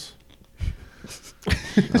commercials.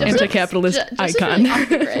 Anti-capitalist icon. Really off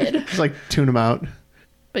the grid. Just like tune them out.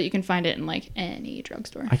 But you can find it in like any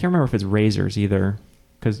drugstore. I can't remember if it's razors either.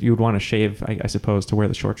 Because you would want to shave, I suppose, to wear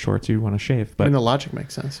the short shorts. You'd want to shave. But I mean, the logic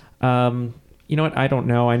makes sense. You know what? I don't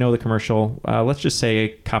know. I know the commercial. Let's just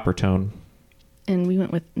say copper tone. And we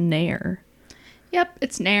went with Nair. Yep,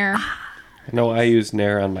 it's Nair. No, I use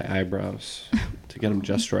Nair on my eyebrows to get them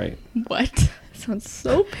just right. What? That sounds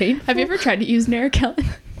so painful. Have you ever tried to use Nair, Kellen?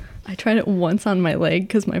 I tried it once on my leg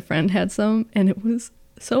because my friend had some, and it was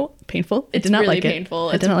so painful. I It's did not really like it. painful.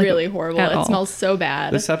 I It's did not like really it horrible. at It all. smells so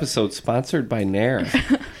bad. This episode's sponsored by Nair.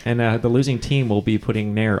 And the losing team will be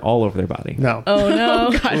putting Nair all over their body. No. Oh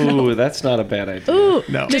no! God, Ooh, that's not a bad idea. Ooh,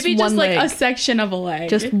 No. Maybe just one like leg. a section of a leg.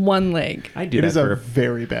 Just one leg. I do It that is for a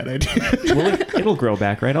very bad idea. well, it'll grow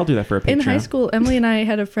back, right? I'll do that for a Patreon. In high school, Emily and I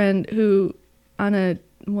had a friend who, on a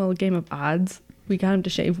game of odds, we got him to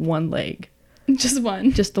shave one leg, just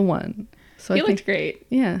one. just the one. So He I looked think, great.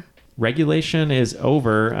 yeah. Regulation is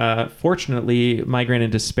over. Fortunately, Migraine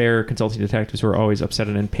and Despair consulting detectives who are always upset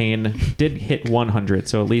and in pain did hit 100,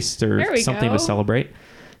 so at least There we there's something go. to celebrate.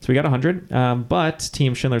 So we got 100, but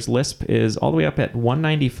Team Schindler's Lisp is all the way up at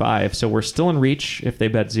 195, so we're still in reach if they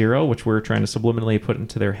bet 0, which we're trying to subliminally put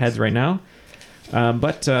into their heads right now.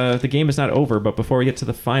 But the game is not over. But before we get to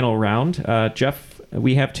the final round, Jeff,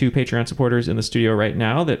 we have 2 Patreon supporters in the studio right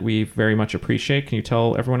now that we very much appreciate. Can you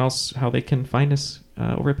tell everyone else how they can find us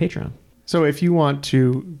over at Patreon? So if you want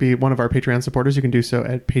to be one of our Patreon supporters, you can do so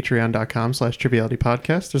at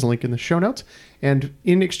patreon.com/trivialitypodcast. There's a link in the show notes. And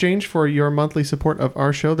in exchange for your monthly support of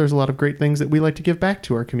our show, there's a lot of great things that we like to give back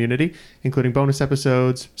to our community, including bonus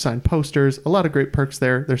episodes, signed posters, a lot of great perks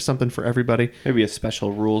there. There's something for everybody. Maybe a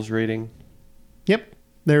special rules reading. Yep.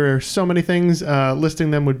 There are so many things.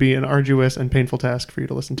 Listing them would be an arduous and painful task for you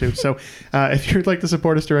to listen to. So if you'd like to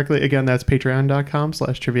support us directly, again, that's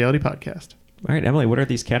patreon.com/trivialitypodcast. All right, Emily, what are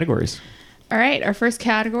these categories? All right, our first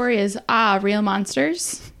category is Real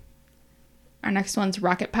Monsters. Our next one's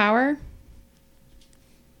Rocket Power.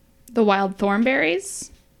 The Wild Thornberrys.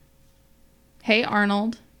 Hey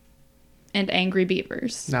Arnold. And Angry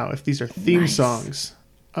Beavers. Now, if these are theme songs,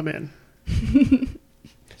 I'm in.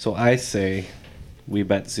 So I say we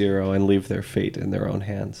bet zero and leave their fate in their own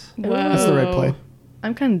hands. Whoa. That's the right play.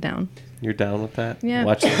 I'm kind of down. You're down with that? Yeah.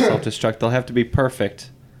 Watch them self-destruct. They'll have to be perfect.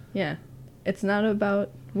 Yeah. It's not about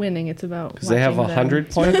winning. It's about because they have 100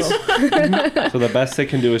 points. So the best they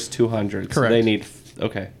can do is 200. Correct. So they need...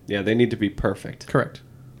 Okay. Yeah, they need to be perfect. Correct.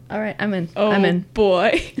 All right, I'm in. Oh, I'm in.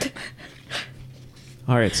 Boy.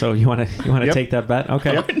 All right, so you want to Yep. take that bet?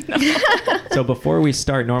 Okay. Oh, no. So before we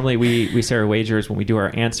start, normally we say our wagers when we do our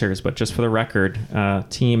answers, but just for the record,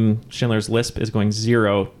 Team Schindler's Lisp is going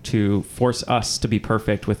 0 to force us to be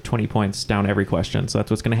perfect with 20 points down every question. So that's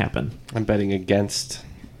what's going to happen. I'm betting against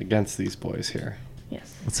these boys here.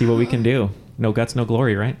 Yes. Let's see what we can do. No guts, no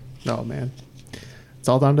glory, right? Oh, man. It's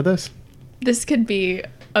all down to this. This could be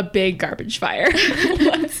a big garbage fire.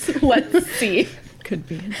 Let's see. Could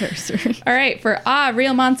be a nursery. All right, for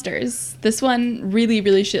Real Monsters. This one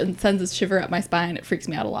really sends a shiver up my spine. It freaks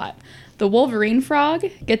me out a lot. The Wolverine frog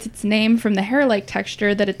gets its name from the hair-like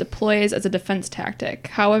texture that it deploys as a defense tactic.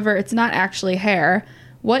 However, it's not actually hair.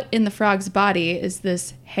 What in the frog's body is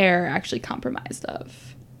this hair actually compromised of?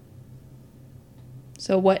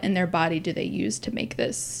 So what in their body do they use to make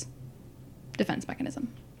this defense mechanism?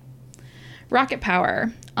 Rocket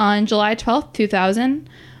Power. On July 12th, 2000,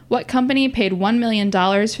 what company paid $1 million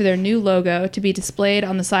for their new logo to be displayed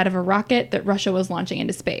on the side of a rocket that Russia was launching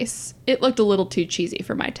into space? It looked a little too cheesy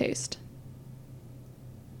for my taste.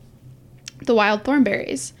 The Wild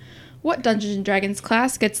Thornberrys. What Dungeons & Dragons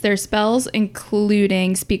class gets their spells,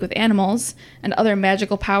 including Speak with Animals, and other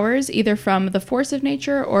magical powers, either from the force of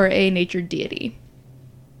nature or a nature deity?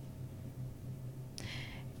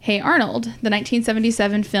 Hey Arnold, the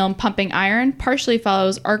 1977 film Pumping Iron, partially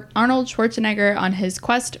follows Arnold Schwarzenegger on his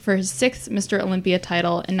quest for his 6th Mr. Olympia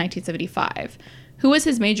title in 1975. Who was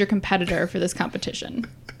his major competitor for this competition?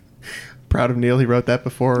 Proud of Neil. He wrote that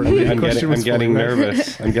before. I'm getting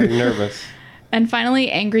nervous. I'm getting nervous. And finally,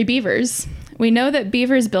 Angry Beavers. We know that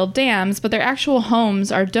beavers build dams, but their actual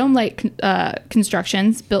homes are dome-like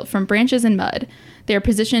constructions built from branches and mud. They are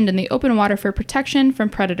positioned in the open water for protection from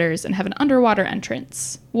predators and have an underwater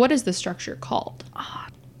entrance. What is the structure called? Ah,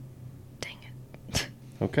 dang it.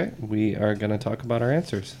 Okay, we are going to talk about our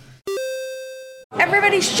answers.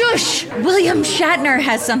 Everybody shush! William Shatner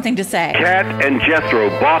has something to say. Cat and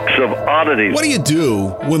Jethro, box of oddities. What do you do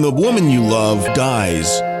when the woman you love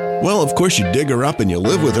dies? Well, of course, you dig her up and you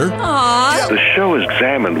live with her. Aww. The show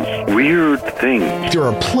examines weird things. There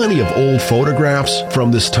are plenty of old photographs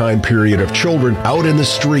from this time period of children out in the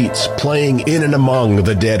streets playing in and among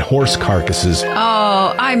the dead horse carcasses.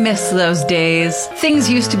 Oh, I miss those days.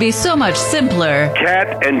 Things used to be so much simpler.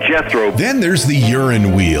 Cat and Jethro. Then there's the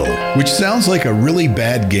urine wheel, which sounds like a really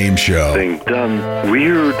bad game show. They've done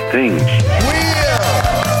weird things.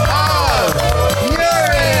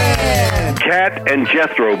 Cat and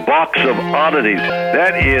Jethro, box of oddities.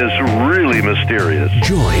 That is really mysterious.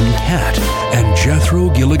 Join Cat and Jethro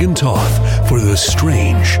Gilligan Toth for the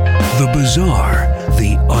strange, the bizarre,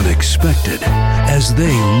 the unexpected, as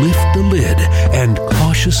they lift the lid and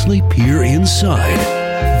cautiously peer inside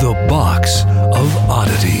the Box of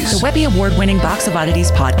Oddities. The Webby Award-winning Box of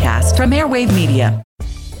Oddities podcast from Airwave Media.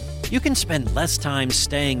 You can spend less time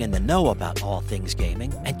staying in the know about all things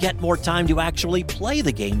gaming and get more time to actually play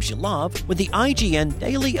the games you love with the IGN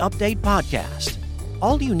Daily Update podcast.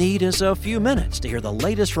 All you need is a few minutes to hear the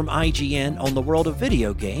latest from IGN on the world of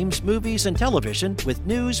video games, movies, and television with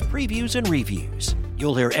news, previews, and reviews.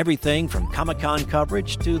 You'll hear everything from Comic-Con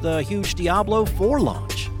coverage to the huge Diablo 4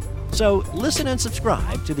 launch. So listen and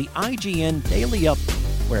subscribe to the IGN Daily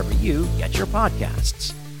Update wherever you get your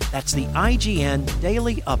podcasts. That's the IGN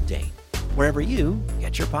Daily Update, wherever you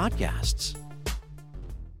get your podcasts.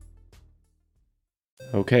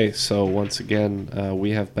 Okay, so once again,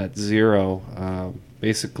 we have bet zero,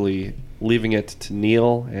 basically leaving it to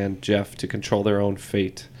Neil and Jeff to control their own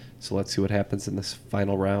fate. So let's see what happens in this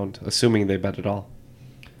final round, assuming they bet it all.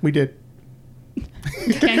 We did.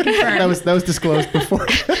 Can't confirm. that was disclosed before.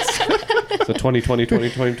 So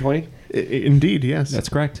 2020. Indeed, yes. That's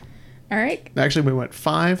correct. All right. Actually, we went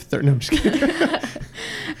 5-30. No, I'm just kidding.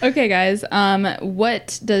 Okay, guys.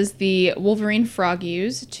 What does the Wolverine frog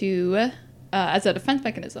use to as a defense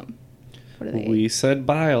mechanism? What do they? We said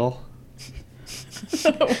bile.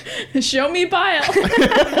 Show me bile.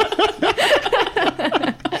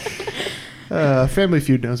 Family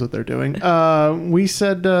Feud knows what they're doing. We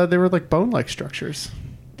said they were like bone-like structures.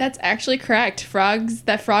 That's actually correct.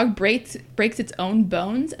 That frog breaks its own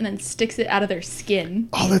bones and then sticks it out of their skin.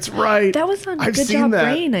 Oh, that's right. That was on I've Good seen Job that.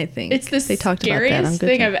 Brain, I think. It's the they talked about that on scariest Good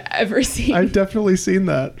thing Job. I've ever seen. I've definitely seen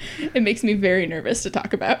that. It makes me very nervous to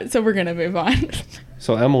talk about, so we're going to move on.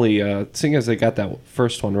 So Emily, seeing as they got that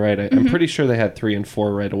first one right, I'm pretty sure they had 3 and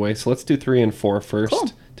 4 right away. So let's do 3 and 4 first Cool.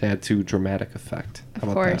 to add to dramatic effect. How Of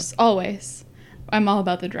about course, always. I'm all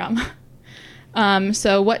about the drama.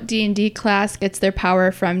 So what D&D class gets their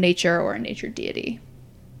power from nature or a nature deity?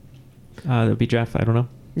 That would be Jeff. I don't know.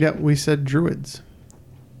 Yeah, we said druids.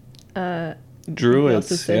 Druids. Who else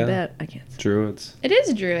has said yeah. that? I can't. Druids. It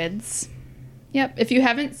is druids. Yep. If you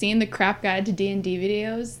haven't seen the Crap Guide to D&D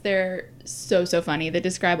videos, they're so funny. They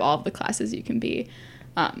describe all of the classes you can be.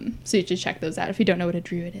 So you should check those out if you don't know what a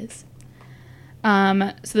druid is.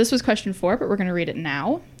 So this was question 4, but we're going to read it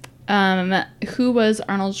now. Who was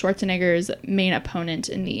Arnold Schwarzenegger's main opponent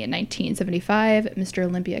in the 1975 Mr.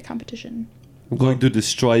 Olympia competition? I'm going to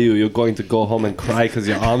destroy you. You're going to go home and cry because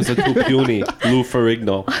your arms are too puny. Lou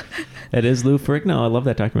Ferrigno. It is Lou Ferrigno. I love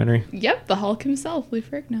that documentary. Yep, the Hulk himself, Lou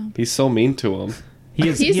Ferrigno. He's so mean to him.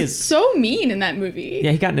 He's so mean in that movie.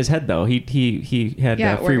 Yeah, he got in his head though. He had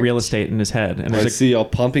Yeah, it free real worked. estate in his head. And I there's see you're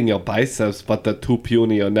pumping your biceps, but they're too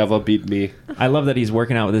puny. You'll never beat me. I love that he's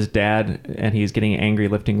working out with his dad and he's getting angry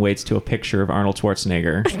lifting weights to a picture of Arnold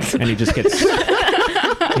Schwarzenegger, and he just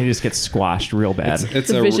gets squashed real bad.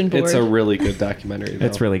 It's board. a really good documentary. Though.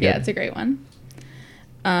 It's really good. Yeah, it's a great one.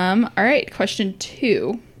 All right, question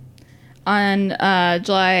 2. On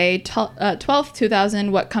July 12th,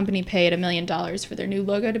 2000, what company paid $1 million for their new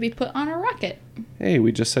logo to be put on a rocket? Hey,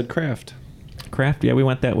 we just said Kraft. Kraft, yeah, we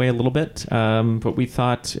went that way a little bit, but we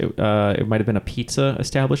thought it might have been a pizza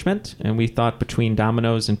establishment, and we thought between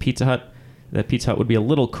Domino's and Pizza Hut that Pizza Hut would be a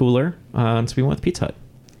little cooler, so we went with Pizza Hut.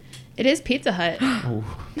 It is Pizza Hut.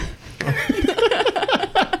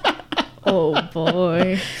 Oh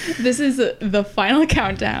boy. This is the final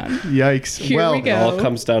countdown. Yikes. Here we go. It all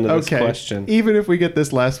comes down to this question. Even if we get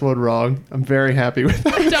this last one wrong, I'm very happy with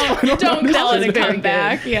that. Don't call it a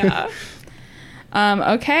comeback. Yeah.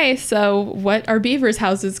 Okay, so what are Beaver's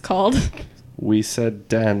houses called? We said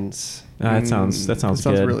dens. That sounds good. Sounds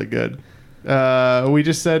really good. We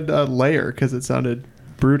just said layer because it sounded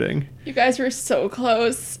brooding. You guys were so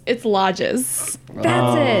close. It's lodges.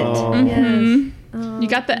 That's it. Mhm. You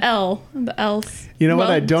got the L. The L's. You know what?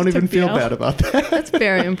 I Well, don't even took the feel L. bad about that. That's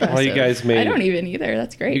very impressive. Well, you guys made. I don't even either.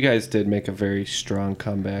 That's great. You guys did make a very strong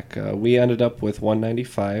comeback. We ended up with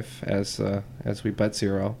 195 as we bet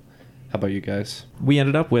 0. How about you guys? We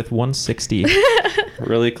ended up with 160.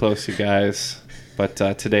 Really close, you guys. But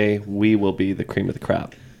today we will be the cream of the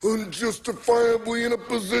crop. Unjustifiably in a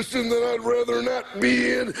position that I'd rather not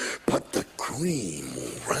be in, but the cream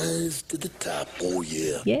will rise to the top. Oh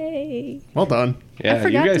yeah. Yay. Well done. Yeah, I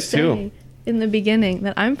forgot you guys to say too. in the beginning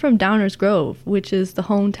that I'm from Downers Grove, which is the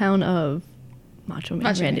hometown of Macho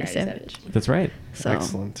Man Randy Savage. That's right. So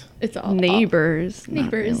Excellent. It's all neighbors.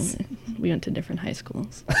 Neighbors. We went to different high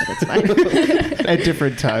schools, but it's fine. At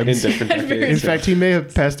different times. In different decades. In fact, he may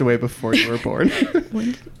have passed away before you were born.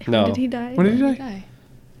 When No. did he die? When did he die?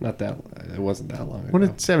 Not that. It wasn't that long ago. When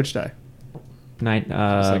did Savage die? Nine. It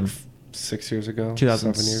was like 6 years ago.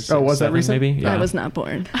 2000. 7 years. Oh, was that recent? Maybe. Yeah. I was not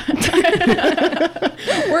born.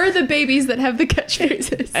 We're the babies that have the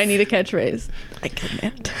catchphrases. I need a catchphrase. I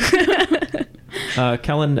can't.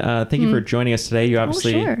 Kellen, thank you for joining us today. You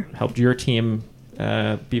obviously sure. helped your team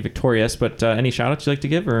be victorious, but any shout outs you'd like to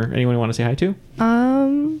give or anyone you want to say hi to?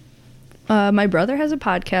 My brother has a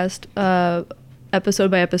podcast,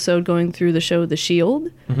 episode by episode, going through the show The Shield.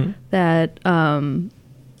 Mm-hmm. That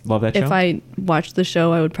Love that show. if I watched the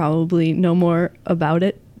show, I would probably know more about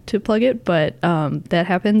it to plug it, but that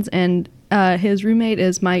happens. And his roommate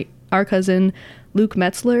is our cousin Luke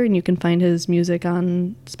Metzler, and you can find his music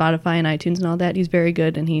on Spotify and iTunes and all that. He's very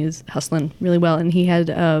good, and he's hustling really well. And he had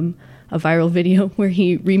a viral video where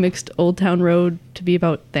he remixed Old Town Road to be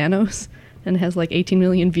about Thanos. and it has like 18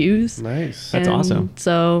 million views. Nice. That's awesome.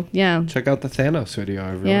 So yeah. Check out the Thanos video,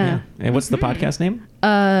 everyone. Yeah. And what's the podcast name?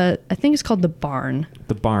 I think it's called The Barn.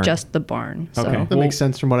 The Barn. Just The Barn. So. Okay. That makes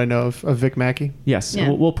sense from what I know of Vic Mackey. Yes. Yeah.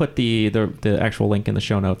 We'll put the actual link in the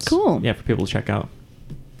show notes. Cool. Yeah, for people to check out.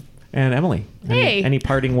 And Emily, Hey. any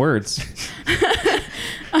parting words?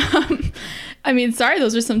 I mean, sorry,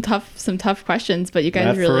 those are some tough questions, but you guys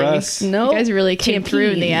Not for really, us. you guys really came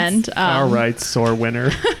through in the end. All right, sore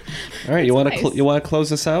winner. All right, you want to nice. you want to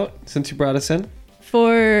close us out since you brought us in?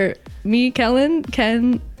 For me, Kellen,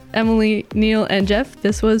 Ken, Emily, Neil, and Jeff,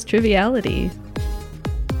 this was Triviality.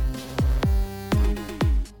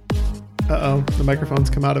 Uh-oh, the microphone's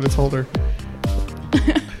come out of its holder.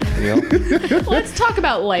 Let's talk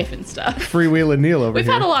about life and stuff. Freewheeling Neil over We've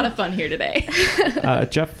here. had a lot of fun here today.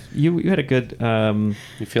 Jeff, you had a good...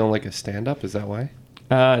 You feeling like a stand-up? Is that why?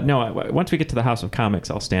 No, once we get to the House of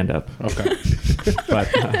Comics, I'll stand up. Okay.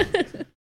 But